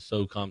Squad, the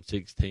SOCOM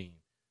 16,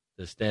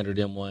 the standard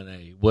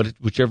M1A,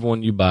 whichever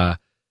one you buy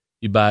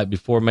it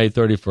before May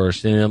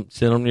 31st.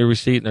 Send them your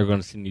receipt, and they're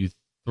going to send you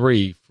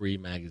 3 free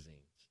magazines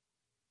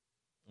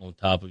on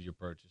top of your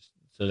purchase.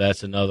 So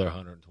that's another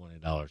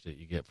 $120 that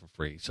you get for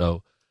free.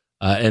 So,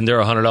 and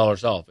they're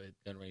 $100 off at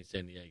Gun Range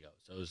San Diego.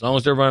 So as long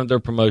as they're running their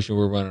promotion,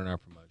 we're running our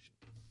promotion.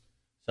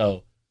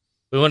 So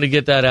we want to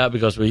get that out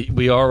because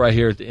we are right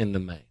here at the end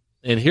of May.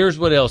 And here's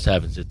what else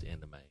happens at the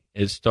end of May.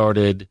 It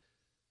started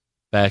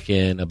back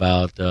in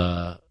about,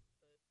 a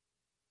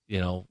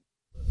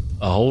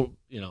whole,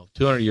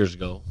 200 years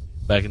ago,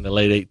 back in the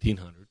late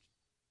 1800s.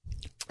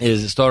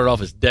 It started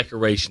off as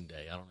Decoration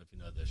Day. I don't know if you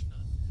know this or not.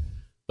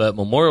 But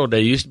Memorial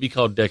Day used to be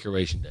called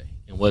Decoration Day.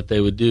 And what they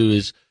would do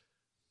is,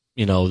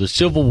 the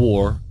Civil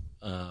War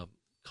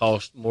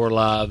cost more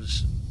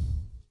lives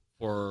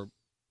for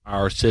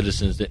our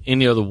citizens than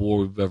any other war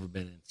we've ever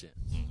been in since.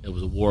 It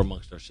was a war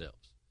amongst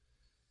ourselves.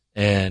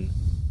 And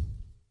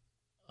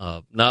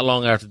not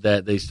long after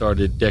that, they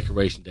started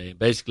Decoration Day. And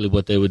basically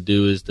what they would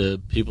do is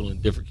the people in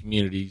different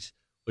communities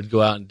would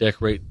go out and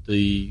decorate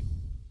the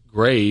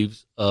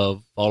graves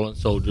of fallen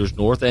soldiers,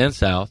 north and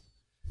south,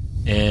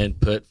 and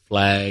put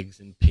flags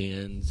and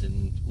pins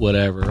and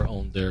whatever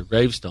on their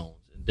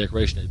gravestones and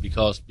Decoration Day.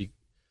 Because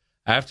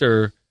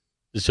after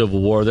the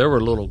Civil War, there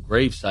were little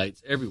grave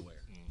sites everywhere.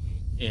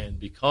 And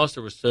because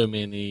there were so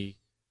many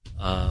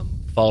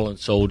fallen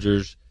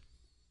soldiers,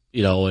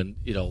 and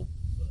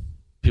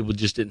people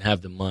just didn't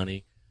have the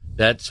money,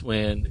 that's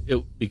when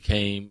it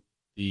became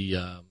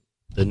the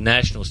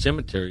national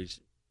cemeteries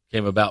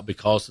came about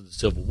because of the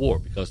Civil War,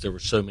 because there were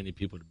so many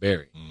people to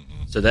bury.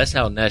 Mm-hmm. So that's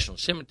how national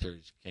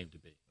cemeteries came to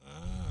be.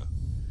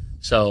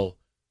 So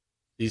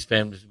these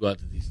families would go out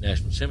to these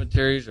national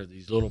cemeteries or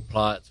these little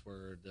plots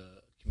where the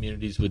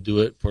communities would do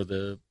it for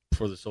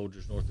for the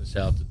soldiers north and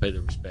south to pay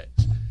their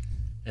respects.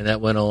 And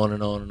that went on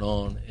and on and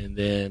on. And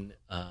then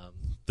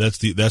that's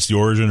the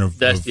origin of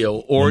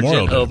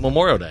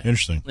Memorial Day.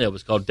 Interesting. Yeah, it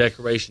was called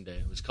Decoration Day.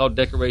 It was called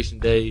Decoration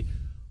Day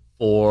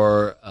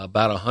for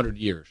about 100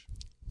 years.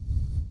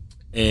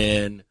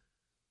 And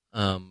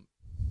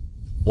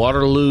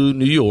Waterloo,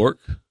 New York,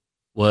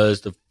 was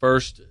the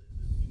first.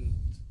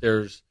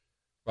 There's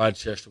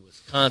Rochester,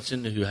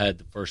 Wisconsin, who had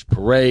the first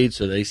parade.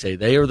 So they say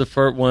they are the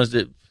first ones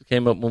that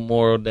came up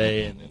Memorial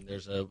Day. And then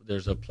there's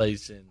a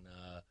place in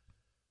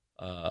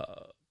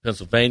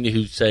Pennsylvania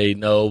who say,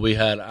 no, we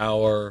had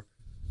our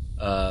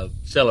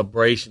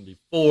celebration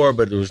before,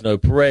 but there was no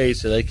parade,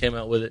 so they came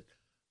out with it.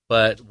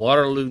 But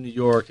Waterloo, New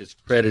York is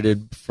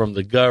credited from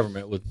the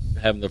government with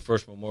having their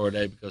first Memorial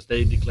Day because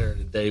they declared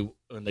a day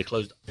when they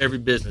closed every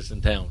business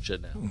in town,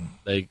 shut down.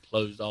 They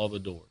closed all the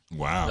doors.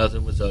 Wow.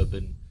 Nothing was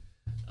open.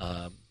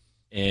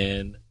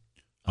 And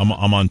I'm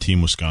on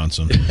Team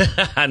Wisconsin.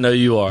 I know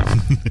you are.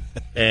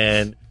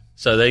 And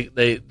so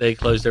they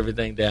closed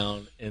everything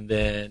down, and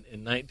then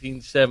in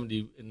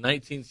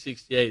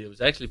 1968, it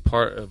was actually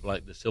part of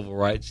like the civil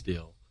rights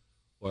deal,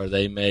 where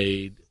they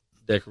made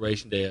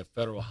Decoration Day a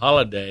federal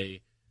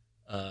holiday,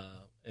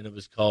 and it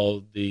was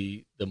called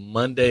the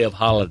Monday of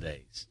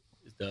Holidays,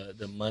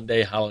 the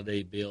Monday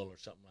Holiday Bill or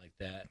something like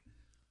that.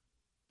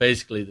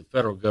 Basically, the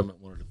federal government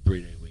wanted a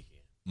 3-day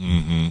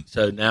weekend,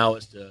 so now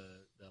it's the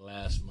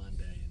last Monday.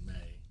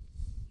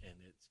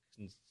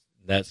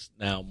 That's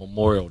now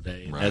Memorial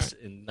Day. And that's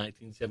in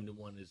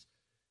 1971 is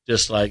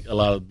just like a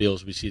lot of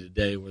bills we see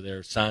today where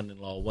they're signed in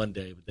law one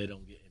day, but they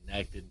don't get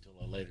enacted until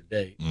a later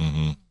date.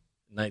 In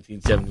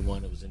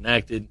 1971, it was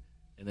enacted,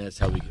 and that's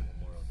how we get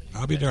Memorial Day.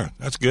 I'll be darned.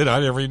 That's good. I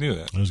never knew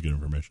that. That was good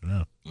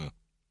information. Yeah.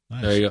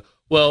 Nice. There you go.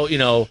 Well,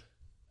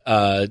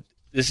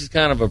 this is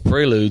kind of a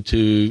prelude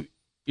to,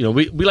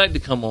 we like to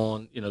come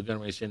on, Gun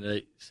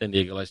Range San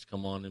Diego likes to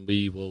come on, and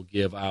we will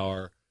give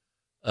our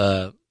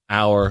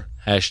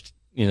hash,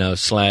 /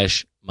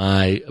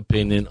 my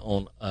opinion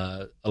on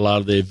a lot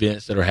of the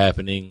events that are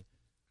happening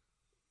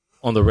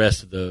on the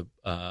rest of the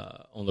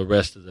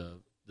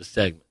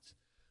segments.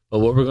 But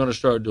what we're going to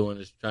start doing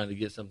is trying to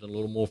get something a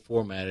little more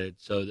formatted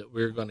so that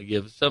we're going to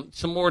give some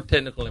more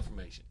technical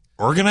information.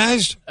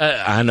 Organized?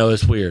 I know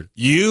it's weird.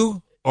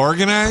 You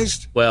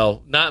organized?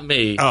 Well, not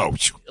me. Oh,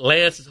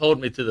 Lance is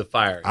holding me to the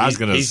fire.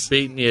 He's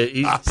beating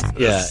me.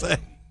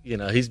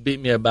 He's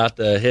beating me about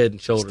the head and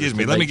shoulders. Excuse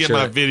me. Let me get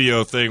my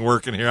video thing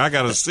working here. I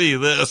got to see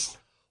this.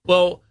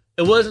 Well,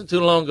 it wasn't too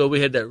long ago we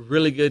had that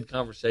really good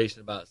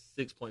conversation about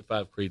 6.5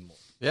 Creedmoor.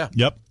 Yeah.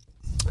 Yep.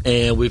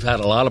 And we've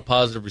had a lot of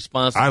positive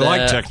response to I that.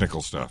 like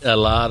technical stuff. A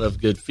lot of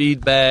good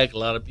feedback. A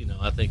lot of,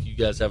 I think you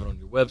guys have it on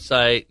your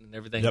website and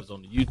everything was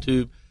on the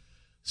YouTube.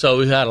 So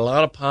we've had a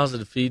lot of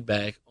positive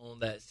feedback on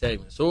that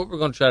segment. So what we're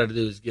going to try to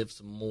do is give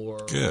some more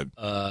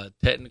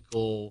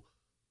technical,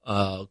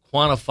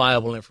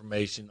 quantifiable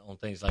information on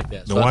things like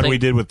that. The one we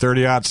did with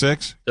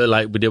 30-06?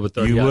 Like we did with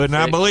 30-06. You would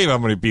not believe how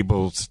many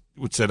people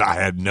would said, I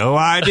had no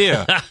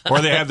idea.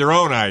 Or they had their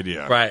own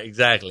idea. Right,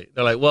 exactly.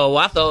 They're like, well,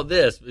 I thought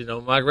this.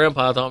 My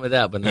grandpa taught me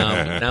that, but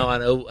now I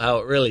know how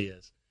it really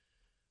is.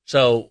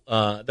 So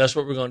that's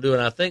what we're going to do.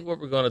 And I think what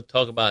we're going to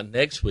talk about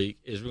next week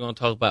is we're going to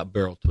talk about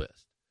barrel twist.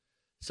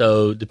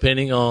 So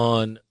depending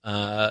on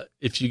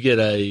if you get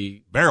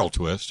a barrel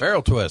twist. Who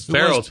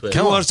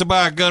wants to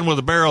buy a gun with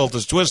a barrel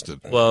that's twisted?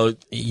 Well,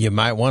 you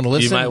might want to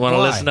listen. You might want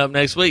to listen up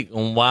next week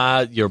on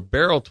why your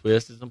barrel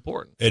twist is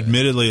important.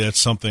 Admittedly, that's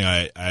something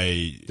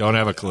I don't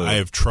have a clue. I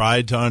have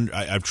tried to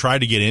I've tried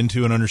to get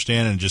into and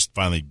understand, and just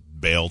finally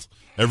bailed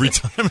every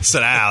time. I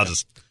said, I'll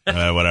just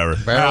whatever.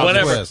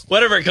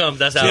 Whatever comes,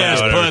 that's how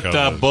just it is. put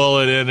the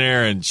bullet in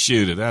there and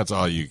shoot it. That's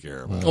all you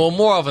care about. Well,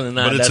 more often than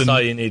not, that's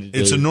all you need to do.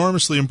 It's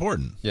enormously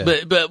important. Yeah.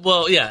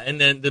 And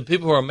then the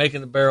people who are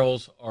making the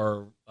barrels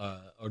are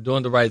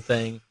doing the right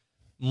thing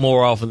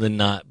more often than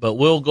not. But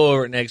we'll go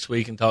over it next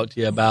week and talk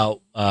to you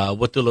about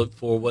what to look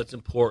for, what's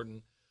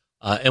important,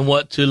 and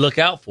what to look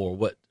out for.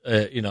 What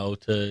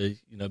to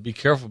be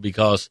careful,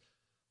 because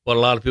what a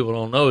lot of people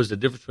don't know is the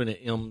difference between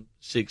an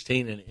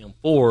M16 and an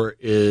M4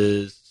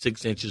 is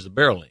 6 inches of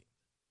barrel length.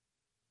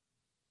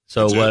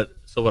 So what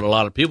a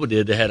lot of people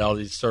did, they had all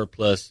these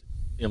surplus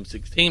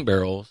M16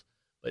 barrels,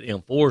 but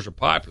M4s are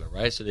popular,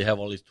 right? So they have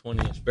all these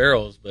 20-inch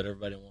barrels, but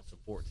everybody wants a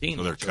 14.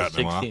 So they're cutting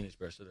them off. 16-inch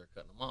barrel, so they're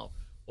cutting them off.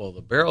 Well,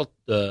 the barrel,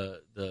 the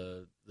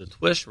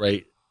twist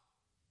rate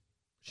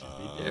should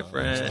be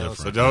different.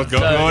 So don't go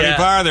any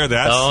farther.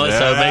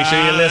 So make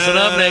sure you listen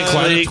up next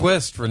Quite week. a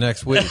twist for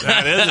next week.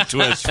 That is a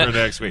twist for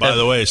next week. By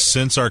the way,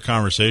 since our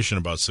conversation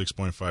about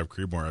 6.5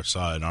 Creedmoor, I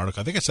saw an article.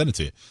 I think I sent it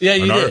to you. Yeah,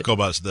 you did. An article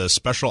about the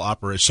Special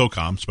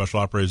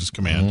Operations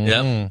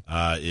Command.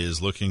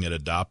 Is looking at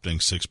adopting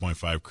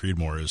 6.5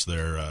 Creedmoor as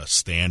their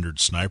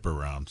standard sniper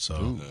round.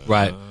 So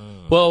right.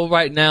 Well,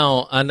 right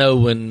now I know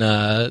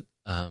when.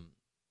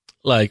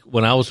 Like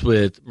when I was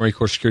with Marine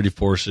Corps Security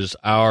Forces,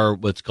 our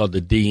what's called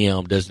the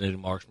DM, designated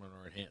marksman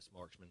or enhanced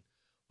marksman,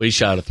 we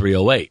shot a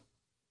 308,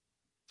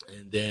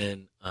 and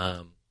then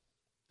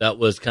that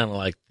was kind of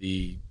like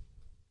the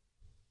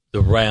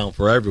round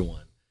for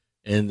everyone.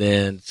 And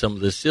then some of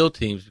the SEAL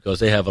teams, because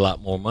they have a lot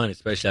more money,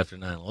 especially after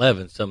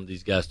 9/11, some of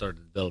these guys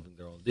started developing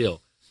their own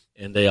deal,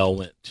 and they all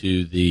went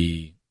to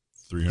the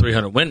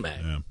 300 Win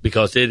Mag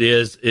because it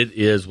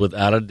is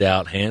without a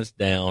doubt, hands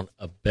down,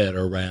 a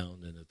better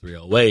round than the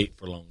 308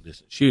 for long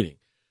distance shooting.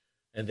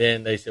 And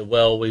then they said,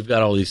 well, we've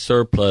got all these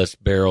surplus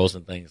barrels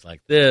and things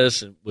like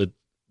this, and with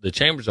the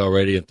chambers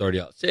already in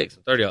 30-06.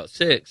 And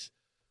 30-06,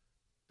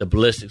 the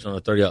ballistics on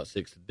a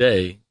 30-06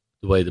 today,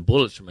 the way the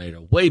bullets are made,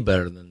 are way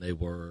better than they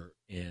were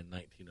in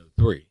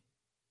 1903.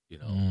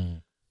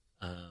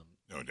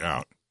 No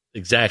doubt.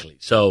 Exactly.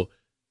 So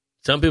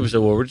some people say,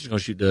 well, we're just going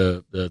to shoot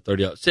the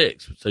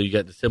 30-06. So you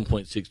got the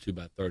 7.62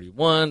 by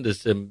 31,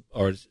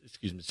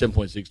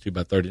 7.62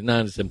 by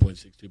 39, the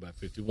 7.62 by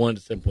 51,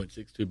 the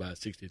 7.62 by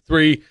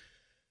 63,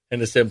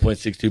 and the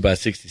 7.62 by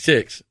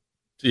 66.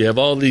 So you have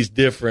all these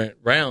different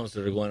rounds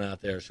that are going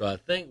out there. So I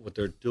think what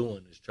they're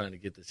doing is trying to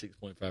get the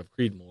 6.5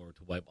 Creedmoor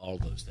to wipe all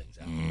those things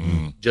out,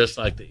 just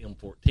like the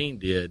M14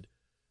 did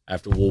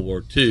after World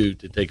War II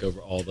to take over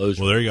all those.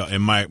 Well, there you go.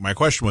 And my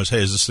question was,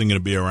 hey, is this thing going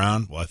to be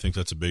around? Well, I think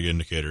that's a big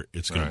indicator.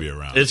 It's going to be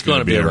around. It's going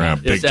to be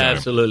around. It's time.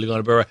 Absolutely going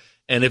to be around.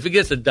 And if it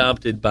gets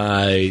adopted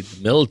by the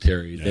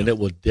military, then it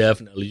will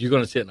definitely. You're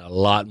going to see it in a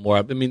lot more.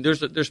 I mean,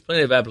 there's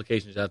plenty of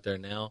applications out there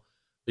now,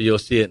 but you'll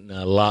see it in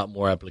a lot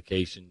more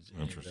applications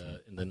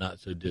in the not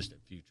so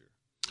distant future.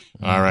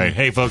 All right.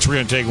 Hey, folks, we're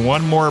going to take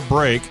one more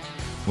break.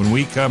 When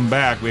we come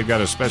back, we've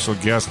got a special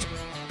guest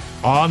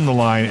on the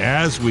line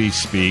as we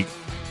speak,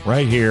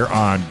 right here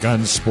on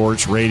Gun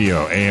Sports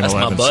Radio, AM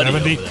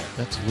 1170.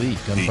 That's Lee,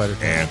 Gunfighter.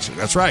 The Answer.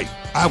 That's right.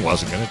 I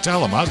wasn't going to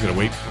tell him. I was going to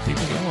wait for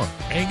people to go on.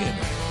 Hang in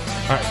there.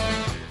 All right.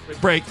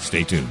 Break.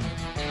 Stay tuned.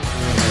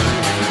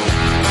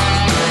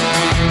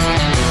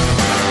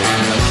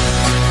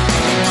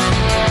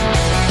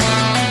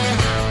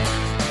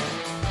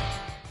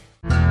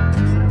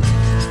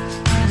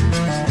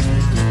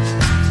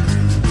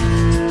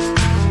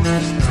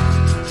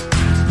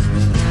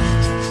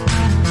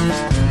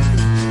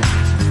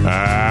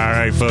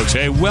 Folks,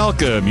 hey,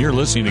 welcome. You're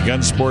listening to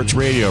Gun Sports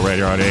Radio right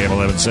here on AM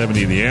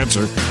 1170, The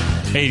Answer.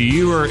 Hey, do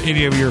you or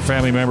any of your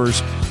family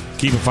members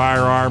keep a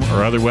firearm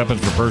or other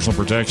weapons for personal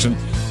protection?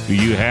 Do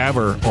you have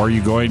or are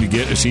you going to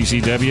get a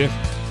CCW?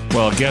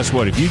 Well, guess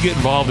what? If you get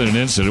involved in an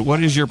incident,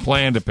 what is your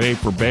plan to pay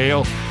for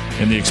bail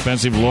and the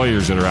expensive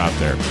lawyers that are out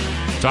there?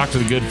 Talk to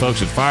the good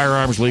folks at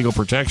Firearms Legal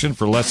Protection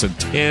for less than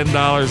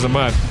 $10 a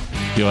month.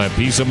 You'll have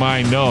peace of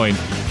mind knowing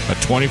a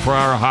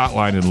 24-hour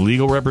hotline and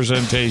legal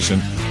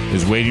representation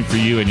is waiting for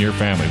you and your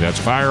family. That's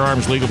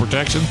Firearms Legal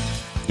Protection,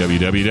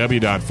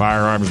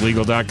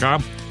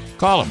 www.firearmslegal.com.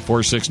 Call them,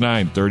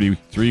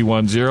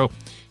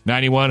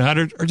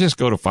 469-3310-9100, or just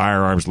go to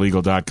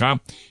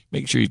firearmslegal.com.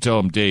 Make sure you tell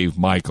them Dave,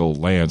 Michael,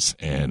 Lance,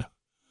 and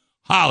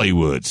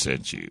Hollywood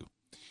sent you.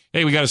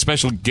 Hey, we got a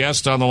special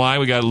guest on the line.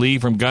 We got Lee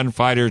from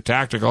Gunfighter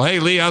Tactical. Hey,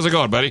 Lee, how's it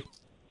going, buddy?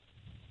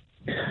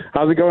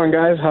 How's it going,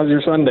 guys? How's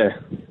your Sunday?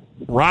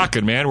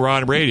 Rocking, man. We're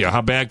on radio.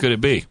 How bad could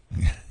it be?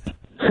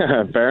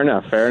 Fair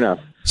enough.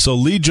 So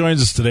Lee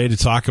joins us today to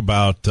talk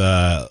about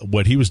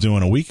what he was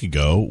doing a week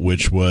ago,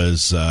 which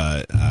was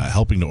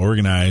helping to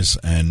organize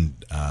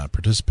and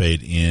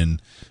participate in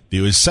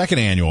the second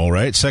annual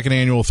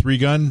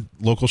 3-gun,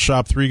 local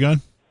shop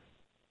 3-gun?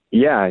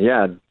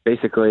 Yeah,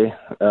 basically.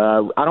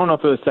 I don't know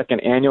if it was second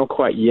annual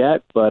quite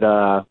yet, but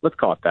let's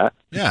call it that.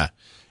 Yeah.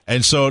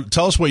 And so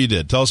tell us what you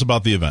did. Tell us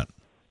about the event.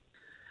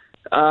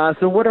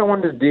 So what I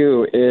wanted to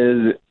do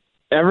is,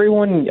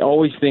 everyone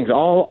always thinks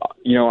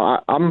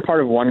I'm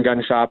part of one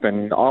gun shop,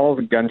 and all of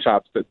the gun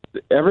shops, but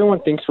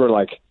everyone thinks we're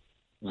like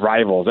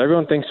rivals.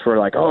 Everyone thinks we're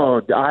like,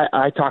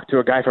 I talked to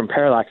a guy from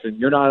Parallax and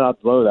you're not allowed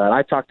to blow that.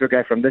 I talked to a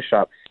guy from this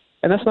shop.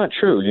 And that's not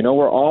true.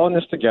 We're all in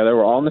this together.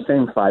 We're all in the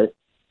same fight.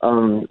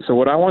 So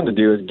what I wanted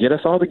to do is get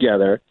us all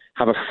together,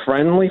 have a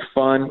friendly,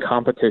 fun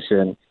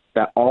competition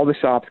that all the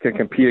shops can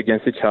compete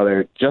against each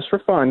other just for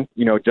fun,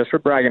 just for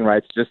bragging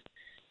rights,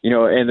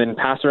 and then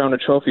pass around a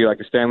trophy like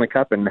the Stanley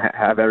Cup and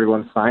have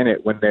everyone sign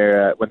it when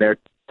their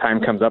time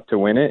comes up to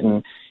win it.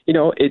 And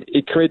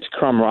it creates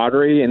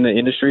camaraderie in the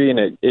industry,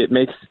 and it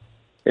makes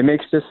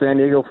just San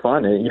Diego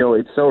fun. And,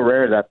 it's so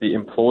rare that the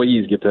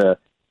employees get to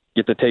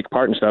take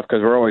part in stuff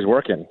because we're always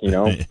working.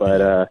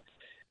 But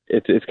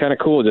it's kind of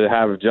cool to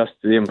have just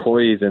the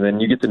employees, and then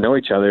you get to know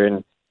each other.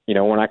 And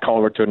when I call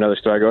over to another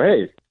store, I go,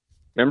 hey,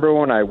 remember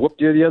when I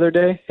whooped you the other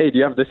day? Hey, do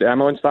you have this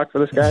ammo in stock for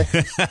this guy?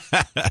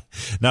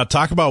 Now,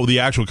 talk about the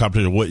actual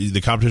competition. What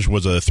the competition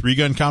was, a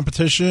 3-gun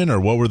competition, or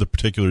what were the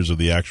particulars of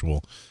the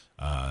actual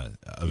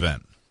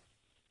event?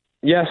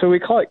 Yeah, so we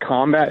call it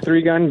combat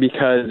 3-gun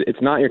because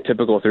it's not your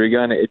typical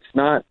 3-gun. It's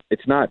not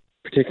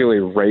particularly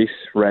race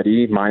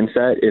ready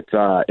mindset.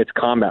 It's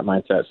combat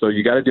mindset. So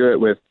you got to do it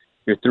with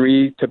your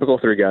 3 typical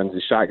 3-guns: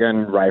 the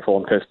shotgun, rifle,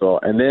 and pistol.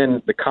 And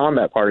then the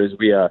combat part is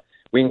we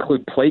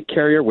include plate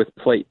carrier with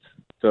plates.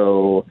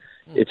 So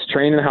It's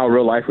training how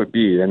real life would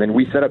be. And then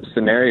we set up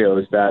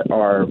scenarios that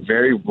are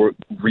very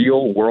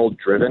real world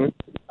driven.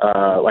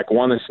 Like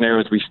one of the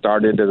scenarios, we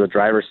started as a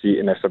driver's seat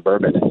in a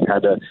Suburban, and you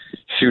had to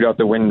shoot out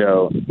the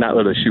window, not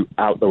literally shoot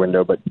out the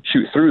window, but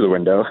shoot through the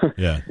window.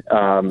 Yeah.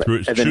 And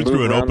then shoot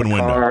through an open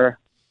window.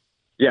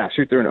 Yeah,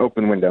 shoot through an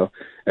open window.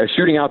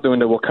 Shooting out the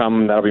window will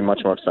come. That'll be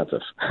much more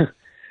expensive.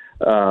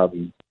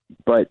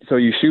 But so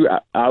you shoot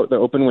out the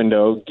open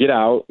window, get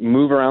out,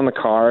 move around the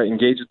car,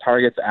 engage the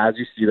targets as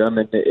you see them,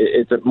 and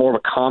it's more of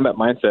a combat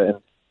mindset. And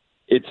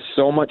it's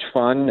so much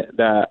fun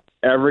that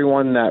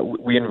everyone that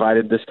we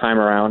invited this time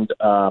around,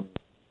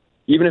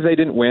 even if they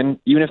didn't win,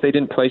 even if they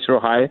didn't place real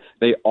high,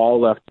 they all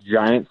left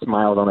giant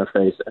smiles on their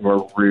face and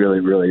were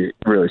really, really,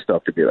 really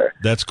stoked to be there.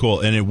 That's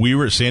cool. And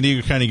San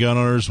Diego County Gun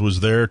Owners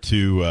was there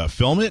to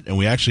film it, and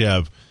we actually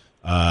have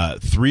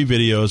 3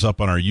 videos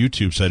up on our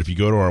YouTube site. If you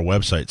go to our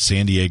website,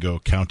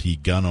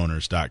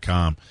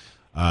 SanDiegoCountyGunOwners.com,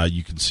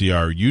 you can see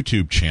our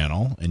YouTube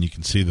channel, and you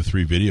can see the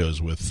 3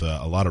 videos with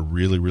a lot of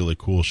really, really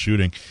cool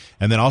shooting.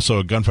 And then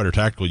also Gunfighter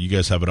Tactical, you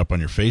guys have it up on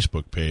your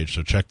Facebook page,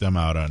 so check them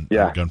out on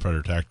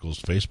Gunfighter Tactical's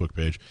Facebook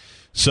page.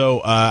 So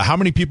how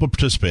many people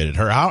participated?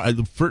 How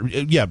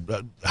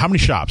many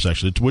shops,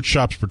 actually? Which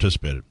shops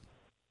participated?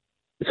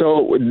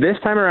 So this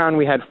time around,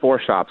 we had 4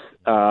 shops.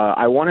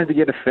 I wanted to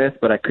get a 5th,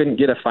 but I couldn't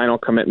get a final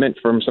commitment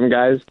from some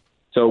guys.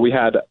 So we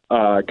had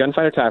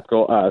Gunfighter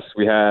Tactical, us.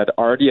 We had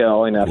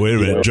RDL and Wait a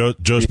minute.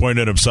 Joe's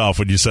pointing at himself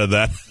when you said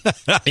that.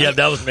 Yeah,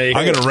 that was me.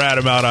 I'm going to rat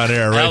him out on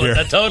air here.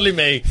 That's totally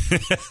me.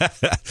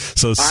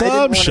 So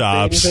some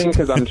shops.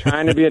 Because I'm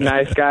trying to be a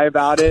nice guy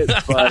about it,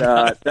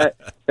 but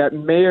that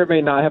may or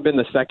may not have been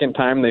the second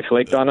time they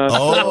flaked on us.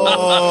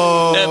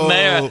 Oh,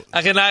 Mayor,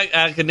 I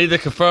can neither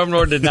confirm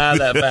nor deny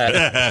that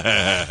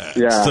fact.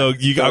 Yeah. So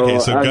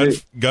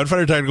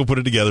Gunfighter Tactical put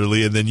it together,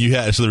 Lee, and then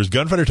there was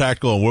Gunfighter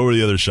Tactical, and what were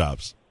the other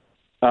shops?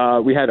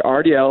 We had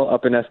RDL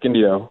up in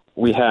Escondido.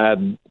 We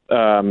had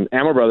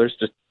Ammo Brothers,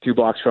 just 2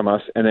 blocks from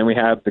us, and then we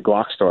had the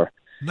Glock store.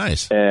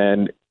 Nice.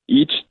 And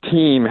each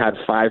team had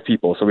 5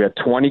 people, so we had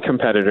 20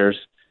 competitors,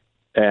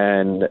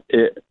 and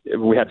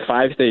we had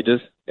 5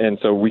 stages, and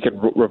so we could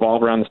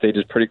revolve around the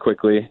stages pretty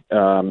quickly.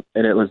 And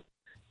it was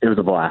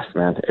a blast,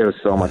 man. It was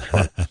so much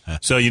fun.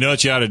 So you know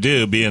what you ought to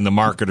do, being the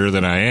marketer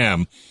that I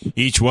am,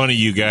 each one of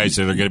you guys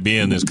that are going to be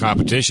in this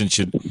competition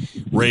should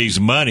raise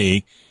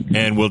money,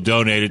 and we'll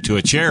donate it to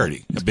a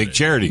charity, a big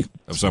charity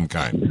of some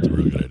kind. That's a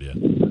really good idea.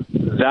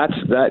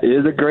 That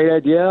is a great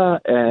idea,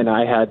 and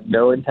I had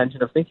no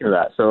intention of thinking of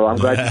that, so I'm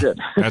glad you did.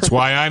 That's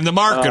why I'm the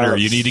marketer.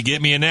 You need to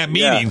get me in that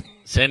meeting. Yeah.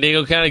 San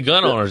Diego County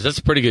Gun Owners. That's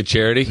a pretty good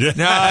charity.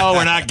 No,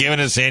 we're not giving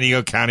it to San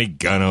Diego County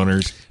Gun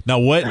Owners. Now,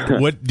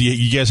 what do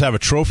you guys have a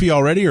trophy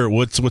already, or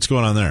what's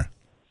going on there?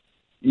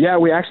 Yeah,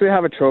 we actually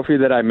have a trophy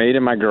that I made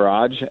in my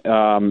garage.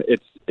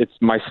 It's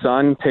my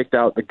son picked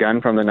out the gun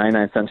from the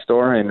 99-cent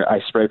store, and I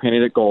spray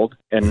painted it gold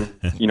and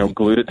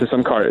glued it to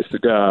some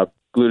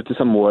glued it to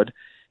some wood.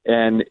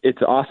 And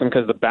it's awesome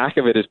because the back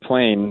of it is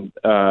plain,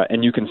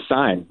 and you can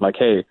sign like,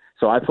 hey.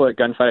 So I put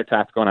Gunfighter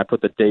Tactical, and I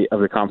put the date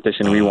of the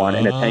competition we won,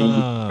 and it's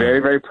hanging very,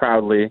 very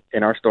proudly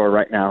in our store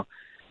right now.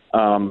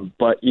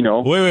 But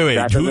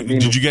wait.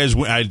 Did you guys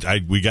win?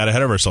 We got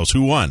ahead of ourselves.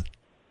 Who won?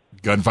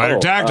 Gunfighter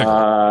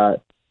Tactical.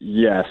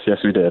 Yes,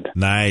 we did.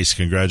 Nice,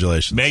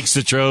 congratulations. Makes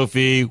the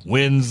trophy,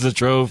 wins the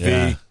trophy.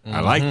 Yeah. I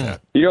like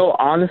that.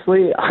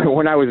 Honestly,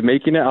 when I was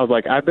making it, I was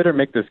like, I better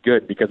make this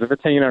good, because if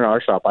it's hanging in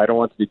our shop, I don't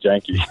want it to be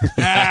janky.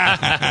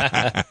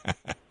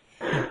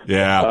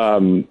 Yeah.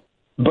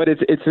 But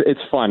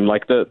it's fun.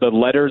 Like the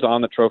letters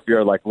on the trophy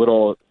are like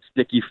little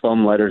sticky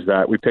foam letters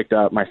that we picked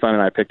out. My son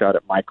and I picked out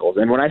at Michael's.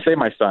 And when I say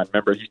my son,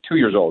 remember, he's 2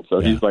 years old, so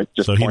he's like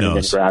just pointing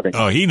and grabbing.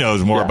 Oh, he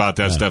knows more about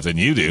that stuff than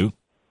you do.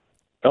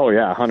 Oh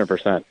yeah,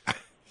 100%.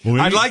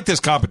 I like this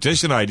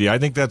competition idea. I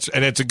think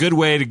it's a good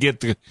way to get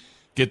the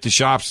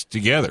shops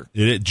together.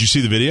 Did you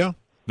see the video?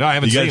 No, I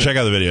haven't seen it. You got to check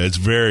out the video. It's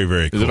very,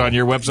 very cool. Is it on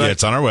your website? Yeah,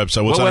 it's on our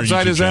website. What on our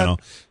website YouTube is channel?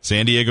 that?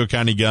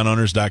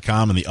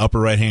 SanDiegoCountyGunOwners.com. In the upper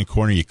right-hand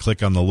corner, you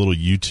click on the little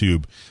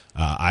YouTube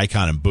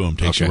icon, and boom,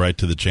 takes you right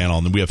to the channel.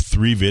 And then we have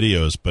 3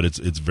 videos, but it's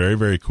very,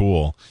 very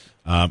cool.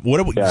 What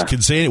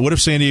if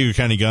San Diego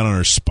County Gun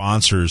Owners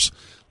sponsors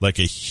like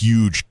a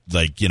huge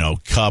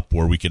cup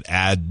where we could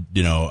add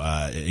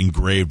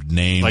engraved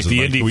names, like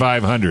the Indy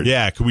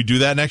 500? Could we do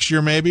that next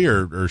year maybe,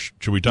 or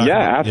should we talk?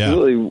 Yeah,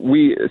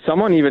 absolutely.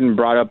 Someone even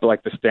brought up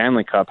like the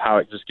Stanley Cup, how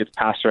it just gets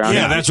passed around.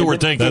 Yeah, that's what we're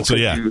thinking.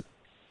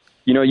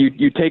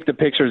 You take the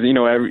pictures.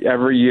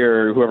 Every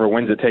year, whoever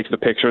wins it takes the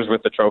pictures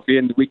with the trophy,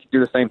 and we could do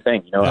the same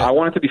thing. I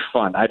want it to be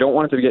fun. I don't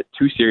want it to get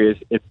too serious.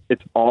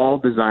 It's all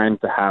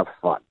designed to have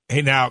fun.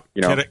 Hey, now,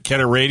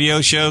 can a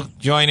radio show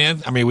join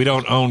in? I mean, we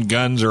don't own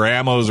guns or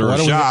ammos or a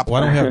shop.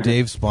 Why don't we have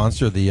Dave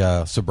sponsor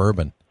the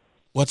Suburban?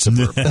 What's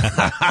Suburban?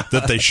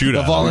 That they shoot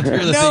at.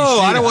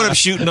 I don't want them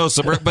shooting no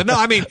Suburban. But no,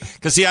 I mean,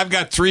 because I've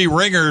got 3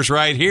 ringers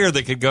right here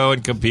that could go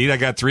and compete. I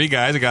got 3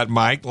 guys. I got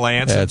Mike,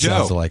 Lance, and Joe.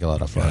 Sounds like a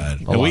lot of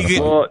fun.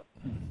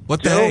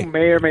 What the Joe heck?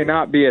 may or may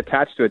not be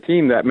attached to a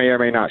team that may or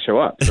may not show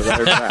up. So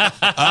there's that.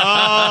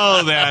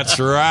 Oh, that's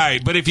right.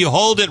 But if you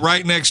hold it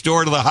right next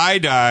door to the high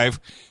dive,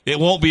 it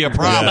won't be a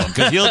problem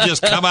because he'll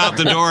just come out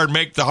the door and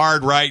make the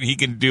hard right, and he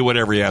can do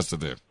whatever he has to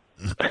do.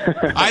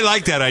 I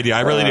like that idea.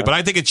 I really do. But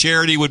I think a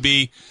charity would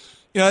be,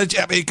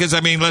 because,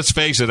 let's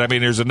face it.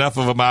 There's enough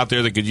of them out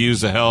there that could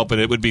use the help,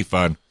 and it would be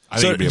fun. I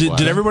think it'd be a blast.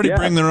 Did everybody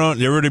bring their own?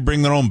 Did everybody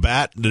bring their own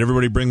bat? Did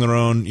everybody bring their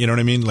own? You know what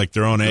I mean, like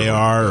their own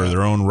AR or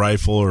their own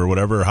rifle or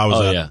whatever? How was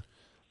that? Yeah.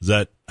 Is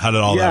that how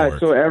did all that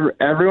work? So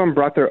everyone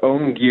brought their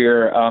own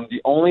gear.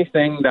 The only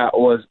thing that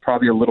was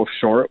probably a little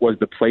short was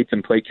the plates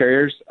and plate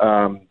carriers.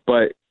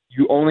 But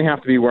you only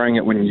have to be wearing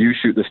it when you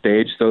shoot the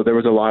stage. So there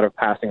was a lot of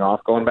passing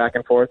off, going back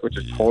and forth, which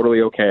is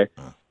totally okay.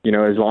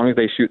 As long as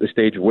they shoot the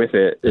stage with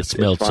it, it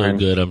smelled so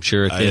good. I'm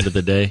sure at the end of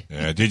the day.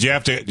 Yeah. Did you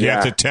have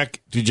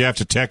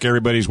to tech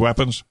everybody's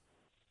weapons?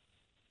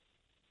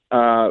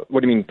 What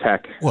do you mean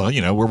tech? Well,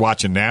 we're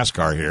watching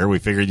NASCAR here. We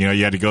figured, you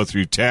had to go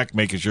through tech,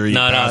 making sure you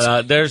pass.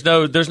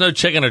 No. There's no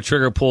checking or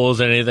trigger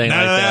pulls or anything like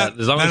that.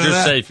 As long as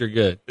you're safe, you're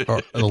good.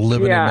 Or a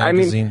limited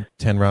magazine,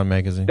 10-round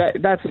magazine. That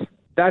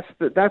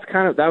was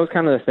kind of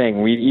the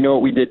thing.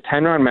 We did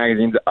 10-round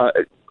magazines.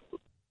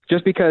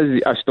 Just because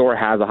a store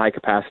has a high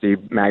capacity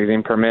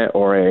magazine permit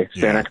or a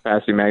standard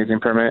capacity magazine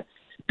permit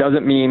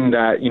doesn't mean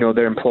that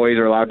their employees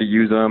are allowed to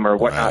use them or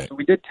whatnot. Right. So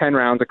we did 10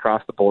 rounds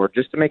across the board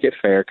just to make it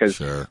fair.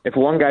 Because if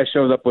one guy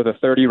shows up with a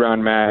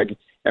 30-round mag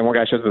and one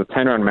guy shows up with a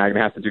 10-round mag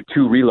and has to do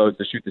 2 reloads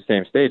to shoot the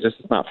same stage, this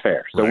is not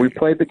fair. So we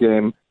played the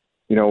game.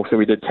 So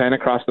we did 10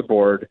 across the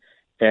board,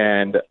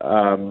 and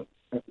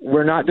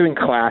we're not doing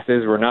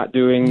classes. We're not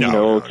doing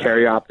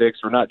carry optics.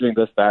 We're not doing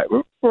this, that.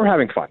 We're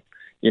having fun.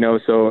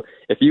 So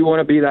if you want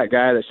to be that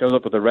guy that shows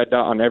up with a red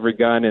dot on every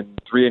gun and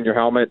 3 in your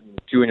helmet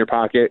and 2 in your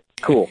pocket,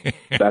 cool.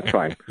 That's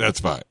fine. That's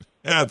fine.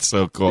 That's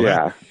so cool.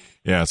 Yeah.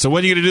 Yeah. So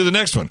when are you going to do the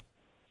next one?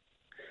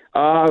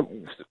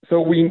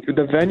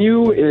 The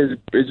venue is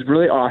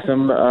really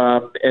awesome,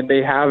 and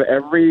they have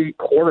every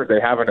quarter they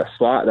have a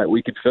slot that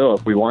we could fill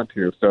if we want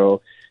to.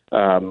 So,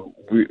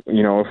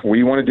 if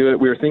we want to do it,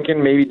 we were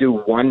thinking maybe do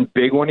 1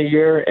 big one a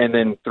year and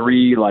then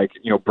 3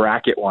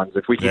 bracket ones.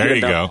 If we can get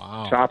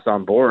enough shops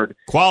on board,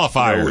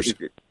 qualifiers.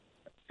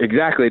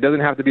 Exactly. It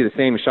doesn't have to be the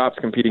same shops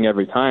competing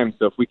every time.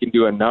 So if we can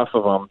do enough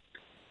of them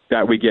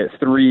that we get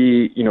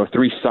 3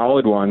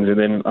 solid ones and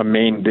then a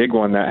main big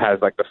one that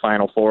has like the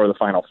final 4 or the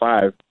final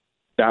 5.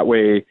 That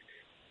way,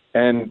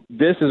 and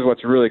this is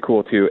what's really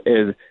cool too,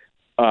 is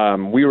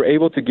we were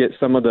able to get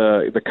some of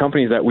the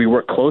companies that we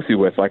work closely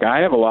with. Like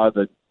I have a lot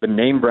of the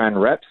name brand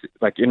reps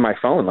like in my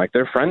phone, like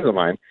they're friends of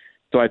mine.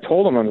 So I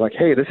told them, I was like,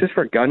 hey, this is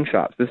for gun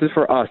shops. This is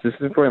for us. This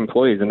is for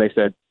employees. And they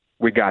said,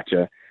 we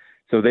gotcha.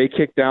 So they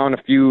kicked down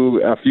a few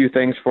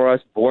things for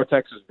us.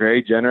 Vortex was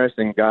very generous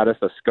and got us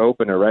a scope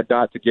and a red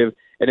dot to give.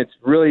 And it's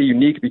really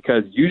unique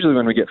because usually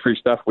when we get free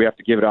stuff, we have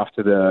to give it off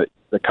to the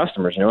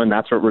customers, and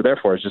that's what we're there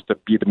for, is just to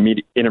be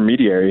the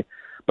intermediary.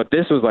 But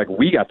this was like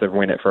we got to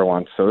win it for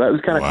once. So that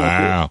was kind of cool.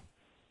 Wow.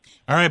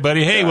 All right,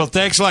 buddy. Hey, well,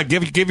 thanks a lot.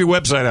 Give your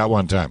website out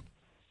one time.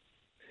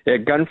 Yeah,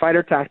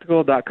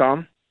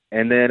 gunfightertactical.com.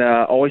 And then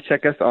always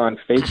check us on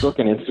Facebook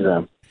and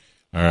Instagram.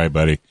 All right,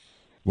 buddy.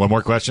 One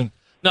more question?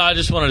 No, I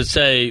just wanted to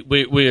say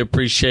we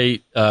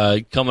appreciate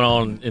coming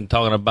on and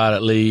talking about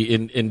it,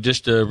 Lee. And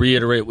just to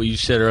reiterate what you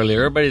said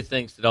earlier, everybody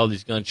thinks that all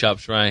these gun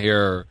shops around here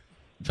are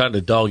trying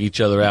to dog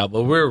each other out,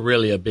 but we're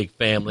really a big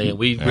family, and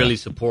we really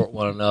support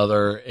one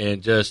another.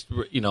 And just,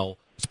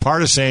 it's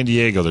part of San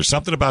Diego. There's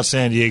something about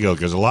San Diego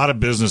because a lot of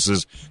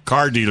businesses,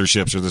 car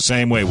dealerships are the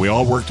same way. We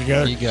all work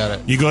together. You got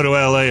it. You go to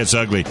L.A., it's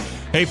ugly.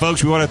 Hey,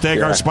 folks, we want to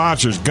thank our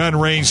sponsors, Gun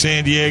Range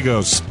San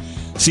Diego's,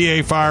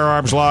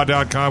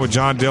 CAFirearmsLaw.com with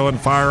John Dillon,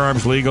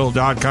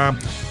 FirearmsLegal.com,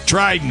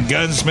 Trident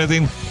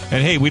Gunsmithing.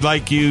 And, hey, we'd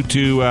like you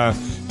to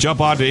jump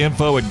on to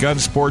info at Gun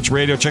Sports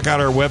Radio. Check out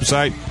our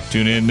website.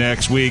 Tune in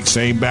next week.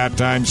 Same bat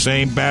time,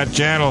 same bat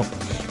channel.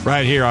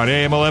 Right here on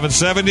AM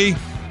 1170.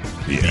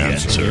 The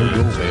Answer.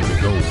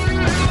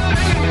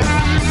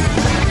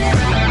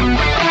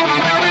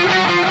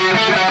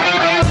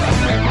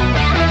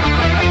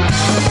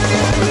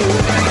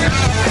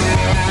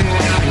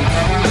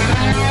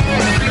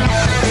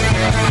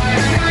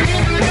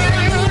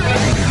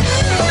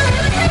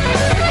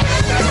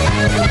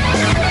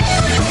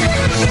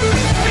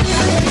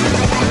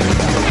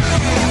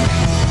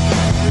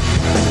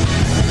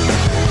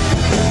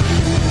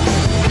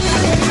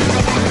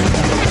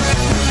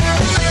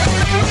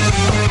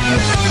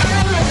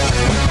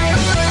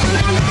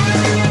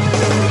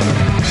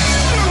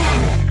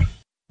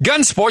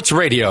 Gun Sports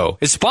Radio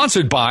is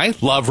sponsored by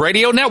Love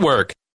Radio Network.